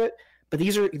need to do it. But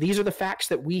these are the facts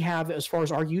that we have as far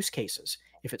as our use cases.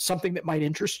 If it's something that might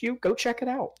interest you, go check it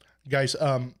out, guys.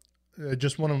 I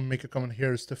just want to make a comment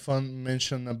here. Stefan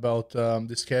mentioned about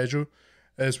the schedule.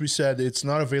 As we said, it's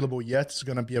not available yet. It's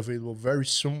going to be available very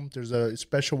soon. There's a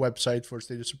special website for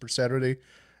Stadia Super Saturday,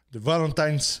 the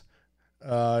Valentine's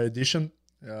edition,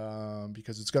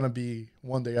 because it's going to be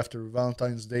one day after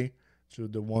Valentine's Day to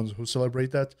the ones who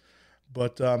celebrate that.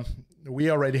 But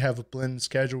we already have a planned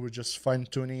schedule. We're just fine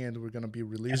tuning, and we're gonna be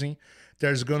releasing.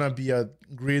 There's gonna be a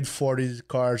Grid 40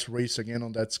 cars race again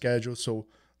on that schedule, so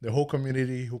the whole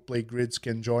community who play grids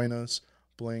can join us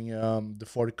playing the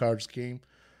 40 cars game.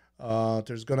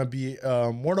 There's gonna be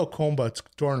a Mortal Kombat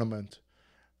tournament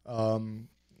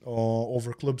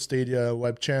over Club Stadia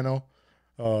web channel,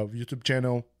 YouTube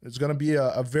channel. It's gonna be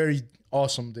a very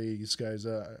awesome day, guys.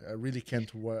 I really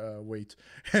can't wait.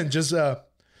 And just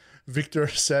Victor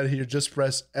said here, just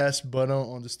press S button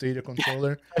on the Stadia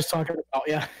controller. I was talking about,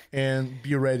 yeah. And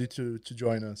be ready to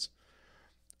join us.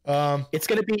 It's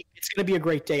gonna be a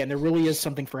great day, and there really is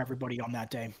something for everybody on that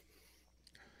day.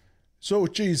 So,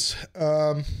 geez,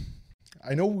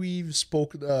 I know we've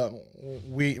spoke.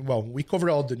 We covered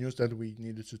all the news that we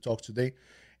needed to talk today,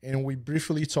 and we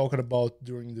briefly talked about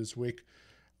during this week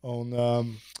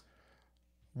on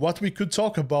what we could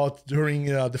talk about during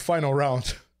the final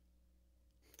round.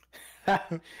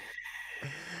 I'll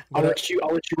let you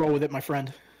roll with it, my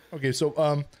friend. Okay,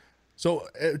 so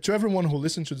to everyone who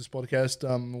listened to this podcast,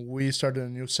 we started a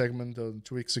new segment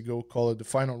 2 weeks ago called the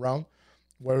final round,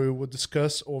 where we would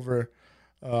discuss over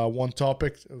one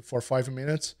topic for 5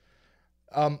 minutes.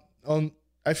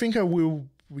 I think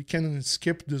we can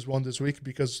skip this one this week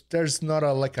because there's not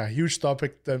a huge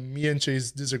topic that me and Chase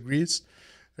disagrees.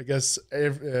 I guess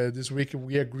this week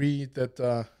we agree that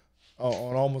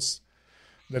on almost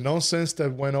the nonsense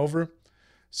that went over.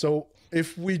 So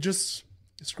if we just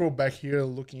scroll back here,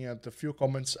 looking at a few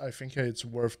comments, I think it's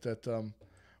worth that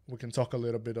we can talk a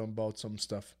little bit about some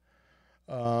stuff.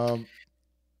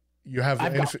 You have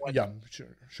anything? Yeah, sure.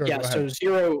 Yeah, so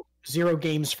zero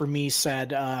games for me said,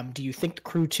 do you think the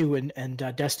Crew 2 and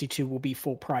Destiny 2 will be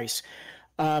full price?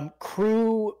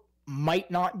 Crew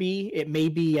might not be. It may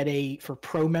be for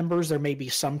pro members, there may be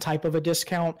some type of a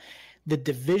discount. The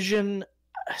Division,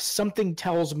 something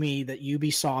tells me that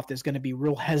Ubisoft is going to be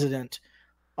real hesitant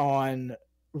on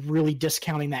really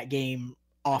discounting that game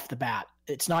off the bat.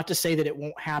 It's not to say that it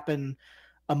won't happen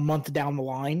a month down the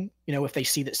line, if they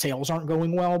see that sales aren't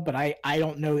going well, but I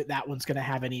don't know that one's going to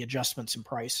have any adjustments in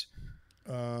price.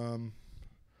 Do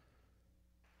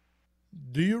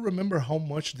you remember how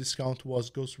much discount was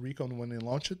Ghost Recon when they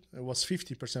launched it? It was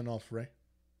 50% off, right?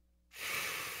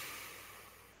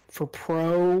 For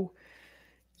Pro,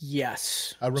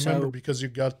 yes. I remember because you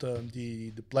got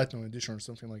the Platinum Edition or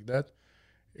something like that.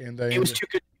 And it was too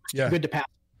good. Too good to pass.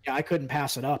 Yeah, I couldn't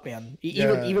pass it up, man.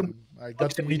 Even I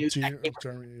got the mid-tier.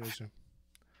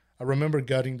 I remember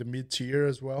getting the mid-tier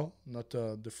as well, not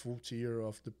the full tier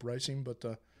of the pricing, but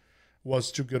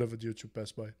was too good of a deal to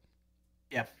pass by.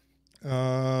 Yeah.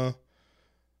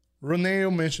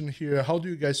 Roneo mentioned here, how do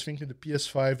you guys think the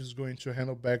PS5 is going to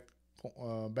handle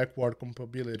backward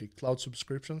compatibility, cloud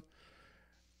subscription?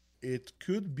 It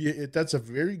could be. That's a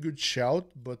very good shout,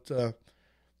 but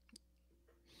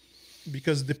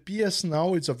because the PS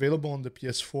Now is available on the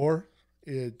PS4,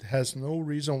 it has no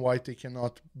reason why they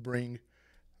cannot bring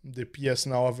the PS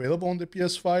Now available on the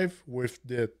PS5 with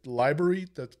the library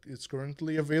that is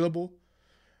currently available.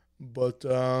 But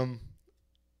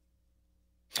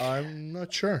I'm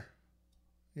not sure.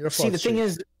 See, the thing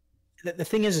is,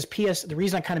 PS. The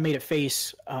reason I kind of made a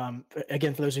face,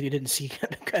 again, for those of you who didn't see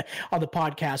on the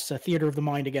podcast, Theater of the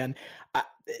Mind again.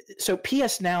 So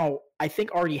PS Now, I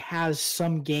think, already has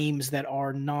some games that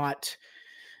are not.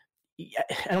 I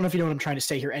don't know if you know what I'm trying to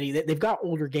say here, Eddie. They've got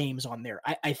older games on there.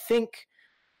 I think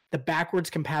the backwards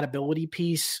compatibility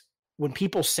piece, when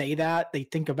people say that, they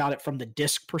think about it from the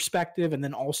disc perspective and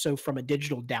then also from a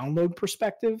digital download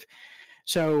perspective.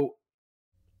 So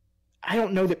I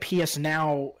don't know that PS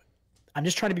Now, I'm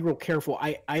just trying to be real careful.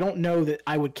 I don't know that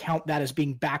I would count that as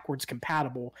being backwards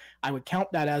compatible. I would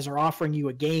count that as they're offering you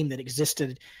a game that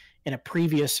existed in a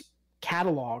previous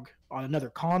catalog on another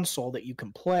console that you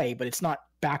can play, but it's not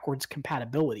backwards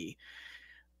compatibility.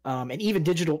 And even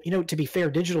digital, to be fair,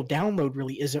 digital download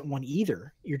really isn't one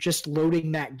either. You're just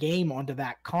loading that game onto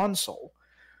that console.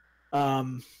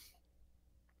 I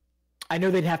know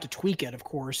they'd have to tweak it, of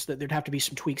course, that there'd have to be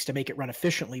some tweaks to make it run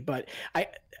efficiently, but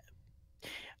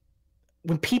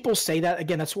when people say that,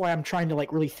 again, that's why I'm trying to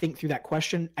really think through that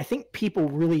question. I think people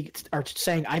really are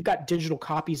saying, I've got digital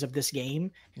copies of this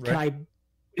game. Right. Can I put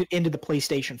it into the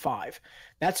PlayStation 5?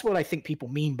 That's what I think people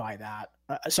mean by that.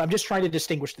 So I'm just trying to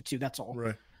distinguish the two. That's all.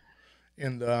 Right.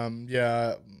 And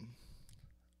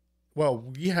well,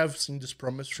 we have seen this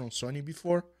promise from Sony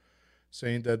before,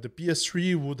 saying that the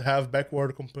PS3 would have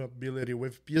backward compatibility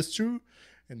with PS2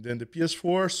 and then the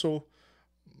PS4. So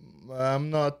I'm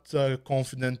not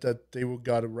confident that they will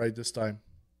got it right this time.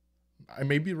 I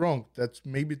may be wrong.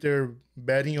 Maybe they're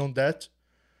betting on that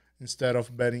instead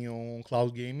of betting on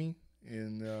cloud gaming.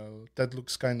 and that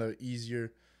looks kind of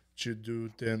easier to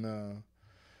do than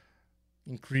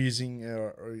increasing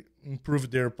or improve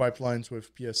their pipelines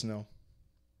with PSNL.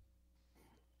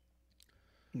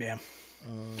 Yeah.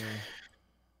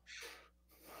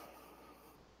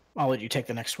 I'll let you take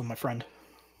the next one, my friend.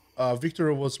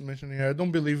 Victor was mentioning here, I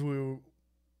don't believe we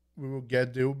will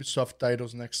get the Ubisoft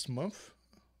titles next month.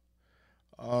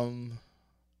 I'm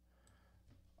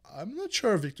not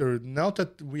sure, Victor. Now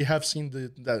that we have seen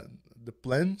the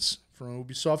plans from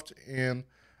Ubisoft, and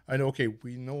I know, okay,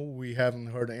 we know we haven't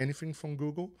heard anything from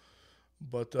Google,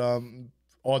 but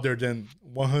other than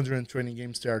 120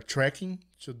 games they are tracking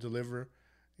to deliver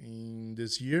in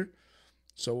this year.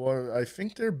 So I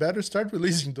think they better start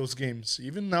releasing those games,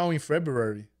 even now in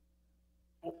February.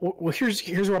 Well, here's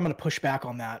where I'm going to push back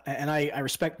on that, and I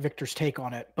respect Victor's take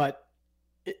on it, but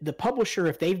the publisher,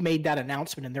 if they've made that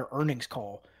announcement in their earnings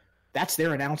call, that's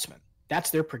their announcement.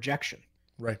 That's their projection.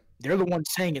 Right. They're the ones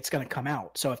saying it's going to come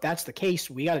out. So if that's the case,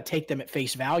 we got to take them at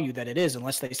face value that it is,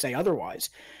 unless they say otherwise.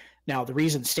 Now, the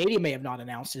reason Stadia may have not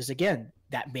announced is, again,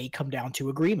 that may come down to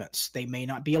agreements. They may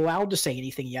not be allowed to say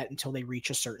anything yet until they reach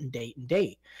a certain date and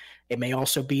date. It may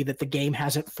also be that the game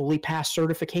hasn't fully passed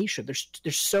certification. There's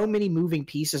so many moving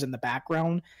pieces in the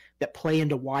background that play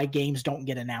into why games don't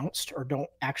get announced or don't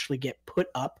actually get put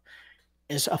up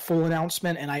as a full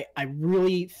announcement. And I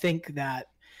really think that,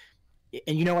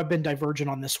 and I've been divergent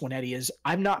on this one, Eddie, is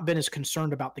I've not been as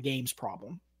concerned about the games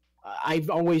problem. I've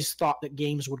always thought that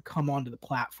games would come onto the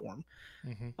platform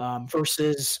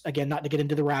versus, again, not to get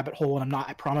into the rabbit hole, and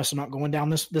I promise I'm not going down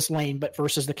this lane, but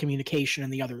versus the communication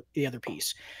and the other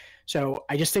piece. So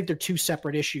I just think they're two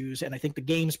separate issues, and I think the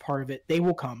games part of it, they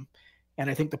will come, and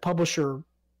I think the publisher,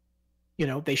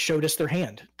 they showed us their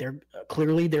hand. They're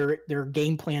clearly their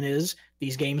game plan is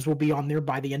these games will be on there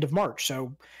by the end of March.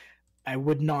 So I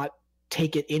would not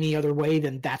take it any other way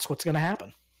than that's what's going to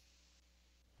happen.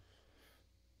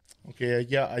 Okay,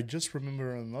 yeah, I just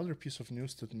remember another piece of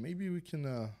news that maybe we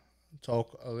can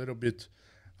talk a little bit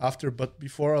after. But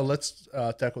before, let's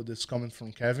tackle this comment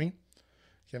from Kevin.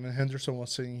 Kevin Henderson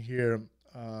was saying here,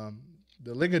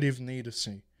 the negative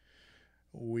nativity.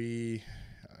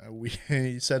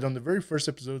 He said on the very first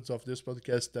episodes of this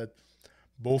podcast that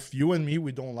both you and me,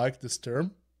 we don't like this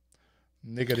term,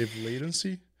 negative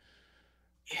latency.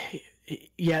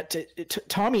 Yeah,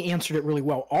 Tommy answered it really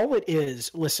well. All it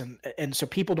is, listen, and so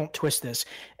people don't twist this,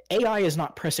 AI is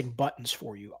not pressing buttons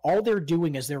for you. All they're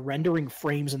doing is they're rendering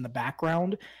frames in the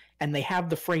background, and they have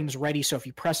the frames ready, so if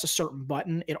you press a certain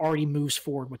button, it already moves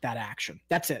forward with that action.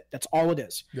 That's it. That's all it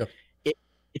is. Yep.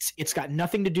 It's got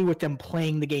nothing to do with them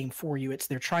playing the game for you.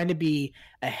 They're trying to be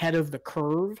ahead of the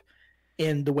curve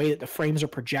in the way that the frames are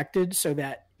projected, so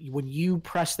that when you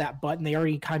press that button, they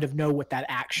already kind of know what that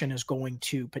action is going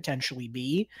to potentially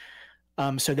be.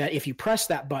 So that if you press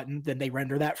that button, then they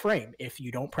render that frame. If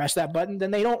you don't press that button, then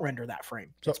they don't render that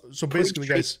frame. So basically,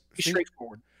 guys,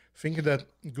 straightforward. Think that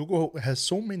Google has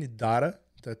so many data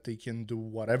that they can do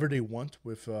whatever they want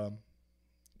with.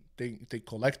 They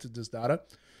collected this data.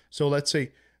 So let's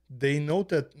say they know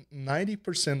that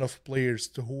 90% of players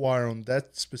who are on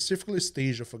that specific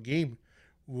stage of a game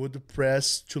would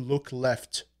press to look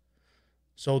left.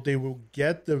 So they will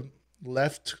get the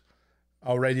left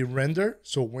already rendered.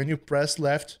 So when you press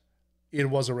left, it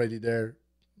was already there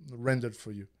rendered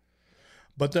for you.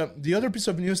 But the other piece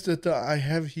of news that I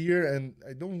have here, and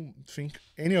I don't think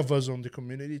any of us on the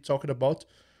community talked about,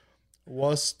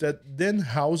 was that Dan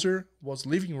Houser was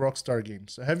leaving Rockstar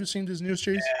Games. Have you seen this news,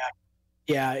 Chase?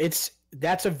 Yeah,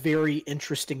 that's a very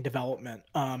interesting development.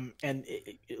 And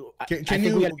can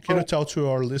you tell to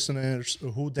our listeners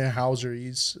who Dan Houser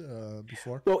is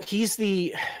before? Well,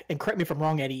 and correct me if I'm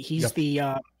wrong, Eddie. He's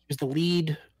the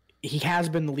lead. He has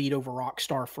been the lead over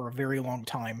Rockstar for a very long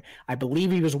time. I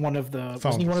believe he was one of the founders.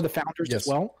 Wasn't he one of the founders as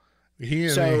well? He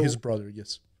and his brother,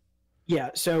 yes. Yeah,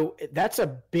 so that's a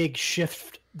big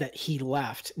shift that he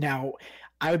left. Now,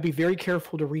 I would be very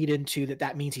careful to read into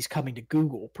that means he's coming to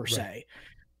Google per se.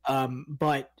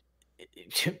 But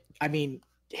I mean,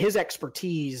 his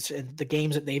expertise and the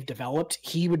games that they've developed,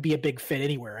 he would be a big fit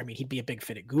anywhere. I mean, he'd be a big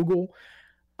fit at Google.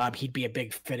 He'd be a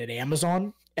big fit at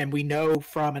Amazon. And we know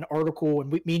from an article, and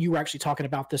me and you were actually talking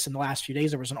about this in the last few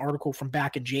days, there was an article from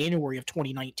back in January of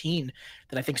 2019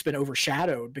 that I think has been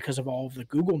overshadowed because of all of the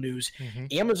Google news. Mm-hmm.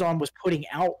 Amazon was putting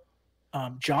out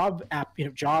job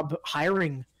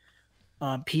hiring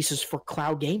pieces for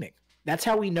cloud gaming. That's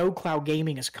how we know cloud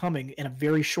gaming is coming in a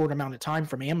very short amount of time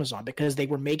from Amazon, because they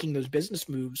were making those business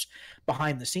moves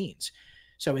behind the scenes.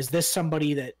 So is this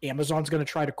somebody that Amazon's going to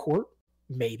try to court?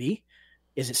 Maybe.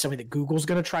 Is it somebody that Google's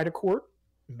going to try to court?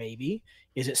 Maybe.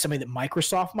 Is it somebody that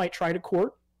Microsoft might try to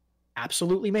court?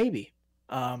 Absolutely, maybe.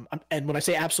 And when I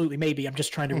say absolutely maybe, I'm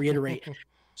just trying to reiterate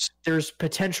there's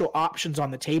potential options on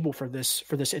the table for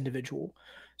this individual.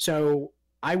 So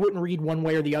I wouldn't read one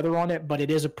way or the other on it, but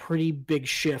it is a pretty big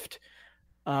shift.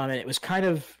 And it was kind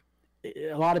of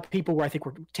a lot of people were, I think,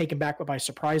 were taken back by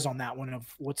surprise on that one of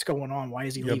what's going on. Why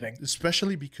is he leaving?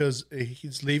 Especially because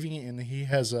he's leaving and he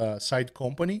has a side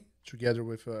company together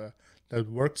with that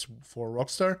works for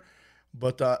Rockstar.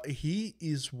 But he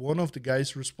is one of the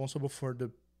guys responsible for the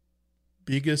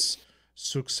biggest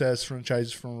success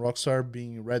franchises from Rockstar,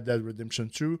 being Red Dead Redemption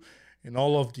 2 and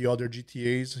all of the other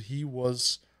GTAs. He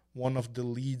was one of the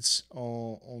leads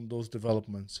on those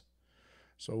developments.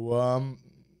 So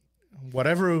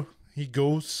whatever he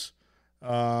goes,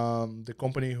 the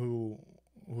company who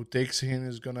takes him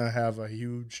is gonna have a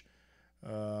huge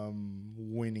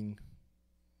winning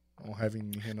on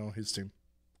having his team.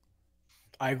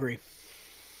 I agree.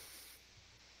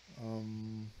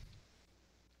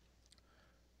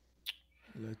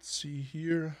 Let's see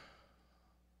here.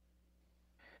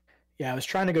 Yeah, I was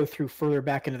trying to go through further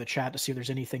back into the chat to see if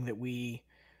there's anything that we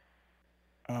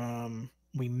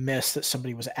missed that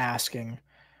somebody was asking.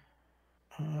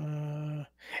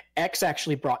 X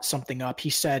actually brought something up. He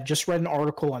said, just read an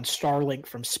article on Starlink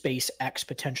from SpaceX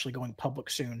potentially going public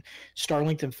soon.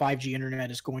 Starlink and 5G internet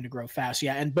is going to grow fast.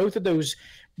 Yeah, and both of those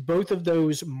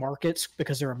markets,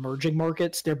 because they're emerging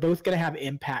markets, they're both going to have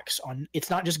impacts on.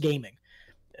 It's not just gaming.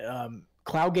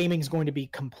 Cloud gaming is going to be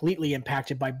completely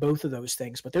impacted by both of those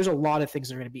things, but there's a lot of things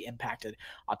that are going to be impacted.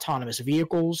 Autonomous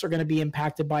vehicles are going to be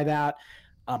impacted by that.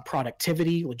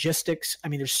 Productivity, logistics. I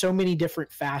mean, there's so many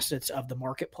different facets of the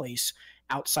marketplace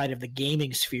outside of the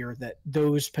gaming sphere that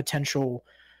those potential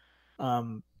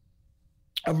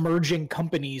emerging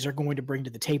companies are going to bring to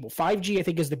the table. 5G, I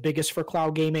think, is the biggest for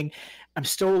cloud gaming. I'm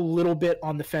still a little bit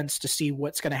on the fence to see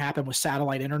what's going to happen with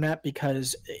satellite internet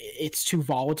because it's too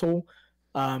volatile.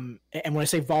 And when I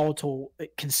say volatile,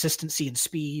 consistency and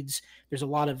speeds, there's a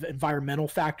lot of environmental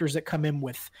factors that come in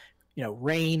with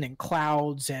rain and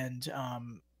clouds, and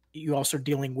you also are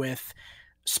dealing with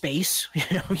space.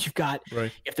 You've got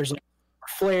if there's like a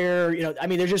flare, I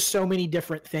mean, there's just so many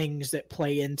different things that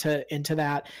play into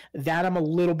that. That I'm a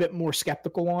little bit more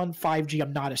skeptical on. 5G,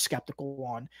 I'm not as skeptical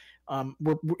on.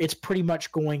 It's pretty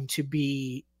much going to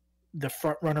be the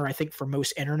front runner, I think, for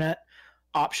most internet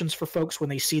options for folks when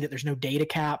they see that there's no data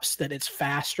caps, that it's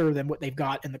faster than what they've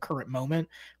got in the current moment.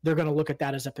 They're going to look at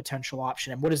that as a potential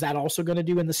option. And what is that also going to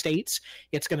do in the States?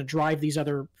 It's going to drive these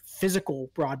other physical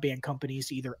broadband companies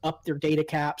to either up their data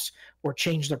caps or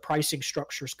change their pricing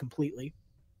structures completely.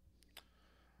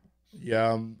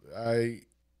 Yeah,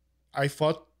 I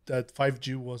thought that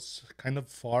 5G was kind of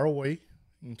far away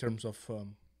in terms of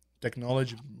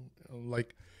technology,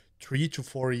 like 3 to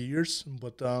 4 years,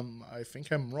 but I think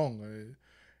I'm wrong.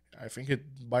 I think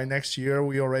by next year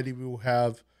we already will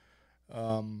have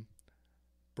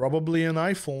probably an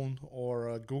iPhone or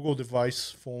a Google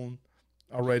device phone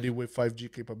already with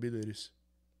 5G capabilities.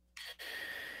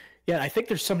 Yeah, I think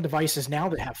there's some devices now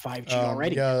that have 5G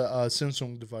already. Yeah, a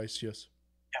Samsung device, yes.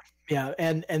 Yeah,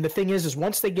 and the thing is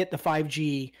once they get the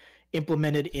 5G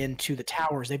implemented into the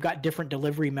towers, they've got different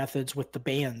delivery methods with the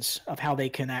bands of how they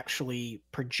can actually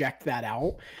project that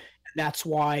out. And that's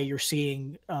why you're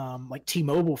seeing like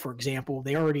T-Mobile, for example,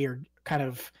 they already are kind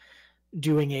of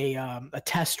doing a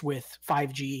test with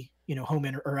 5G, home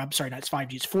internet, or I'm sorry, not it's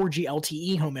 5G, it's 4G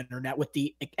LTE home internet with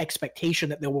the expectation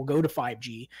that they will go to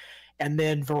 5G. And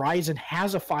then Verizon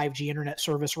has a 5G internet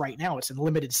service right now. It's in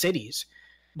limited cities,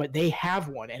 but they have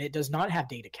one, and it does not have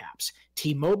data caps.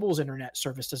 T-Mobile's internet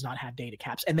service does not have data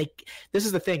caps, and this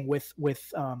is the thing with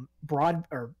wireless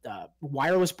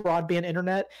broadband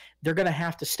internet, they're going to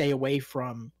have to stay away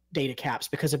from data caps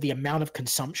because of the amount of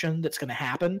consumption that's going to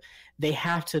happen. They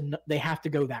have to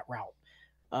go that route,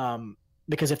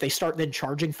 because if they start then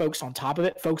charging folks on top of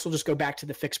it, folks will just go back to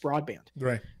the fixed broadband.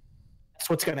 Right. That's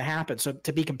what's going to happen. So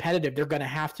to be competitive, they're going to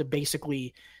have to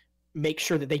basically make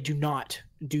sure that they do not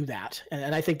do that.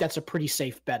 And I think that's a pretty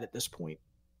safe bet at this point.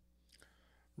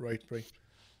 Right.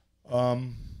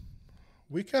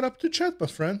 We got up to chat, my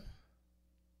friend.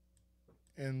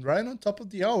 And right on top of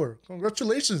the hour.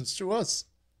 Congratulations to us.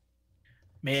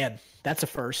 Man, that's a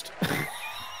first.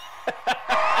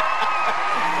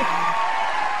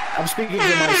 I'm speaking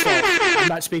for myself. I'm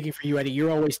not speaking for you, Eddie.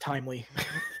 You're always timely.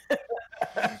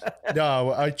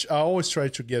 No, I always try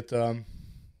to get our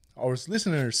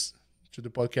listeners to the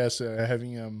podcast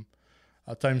having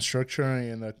a time structure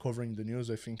and covering the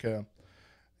news. I think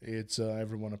it's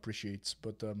everyone appreciates.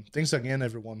 But thanks again,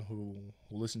 everyone who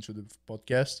listened to the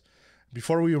podcast.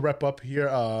 before we wrap up here,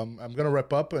 I'm gonna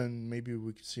wrap up and maybe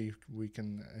we can see if we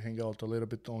can hang out a little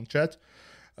bit on chat.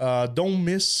 Don't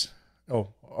miss.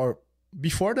 Or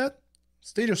before that,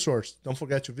 Stadia Source. Don't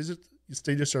forget to visit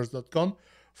stadiasource.com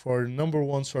for number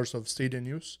one source of Stadia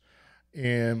news.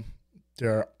 And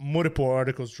there are multiple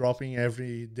articles dropping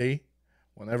every day.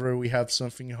 Whenever we have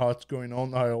something hot going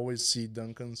on, I always see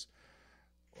Duncan's,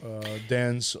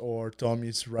 Dan's, or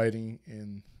Tommy's writing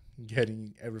and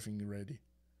getting everything ready.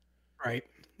 Right.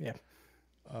 Yeah.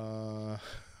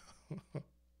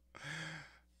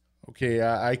 Okay,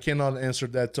 I cannot answer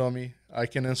that, Tommy. I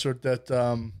can answer that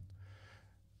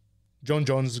John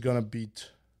Jones is gonna beat.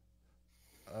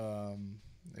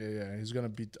 Yeah, he's gonna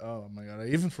beat. Oh my god, I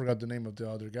even forgot the name of the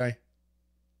other guy.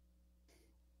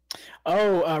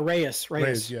 Oh, Reyes.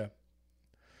 Yeah.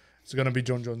 It's gonna be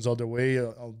John Jones all the way.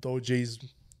 Although Jays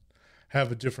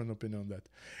have a different opinion on that.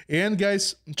 And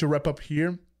guys, to wrap up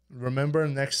here, remember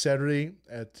next Saturday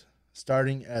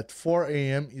starting at 4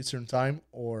 a.m. Eastern Time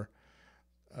or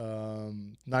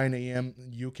 9 a.m.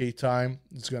 UK time.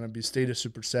 It's gonna be Stadia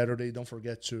Super Saturday. Don't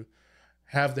forget to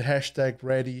have the hashtag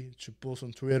ready to post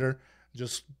on Twitter.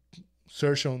 Just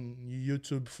search on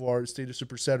YouTube for Stadia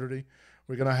Super Saturday.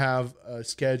 We're gonna have a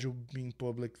schedule being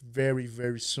public very,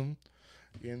 very soon,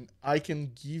 and I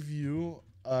can give you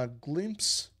a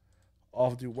glimpse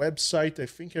of the website. I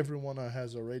think everyone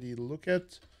has already looked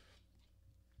at.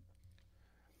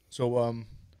 So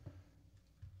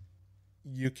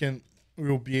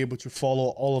you'll be able to follow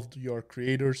all of your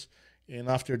creators, and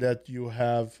after that you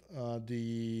have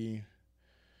the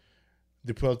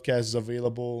podcast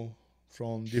available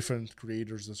from different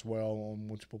creators as well on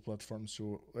multiple platforms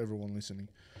to everyone listening.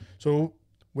 So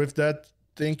with that,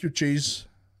 thank you, Chase.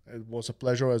 It was a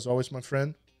pleasure as always, my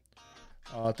friend.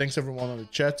 Thanks everyone on the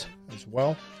chat as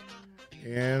well.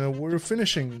 And we're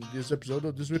finishing this episode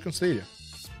of This Week on Stadia.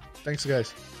 Thanks,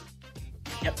 guys.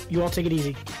 Yep. You all take it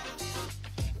easy.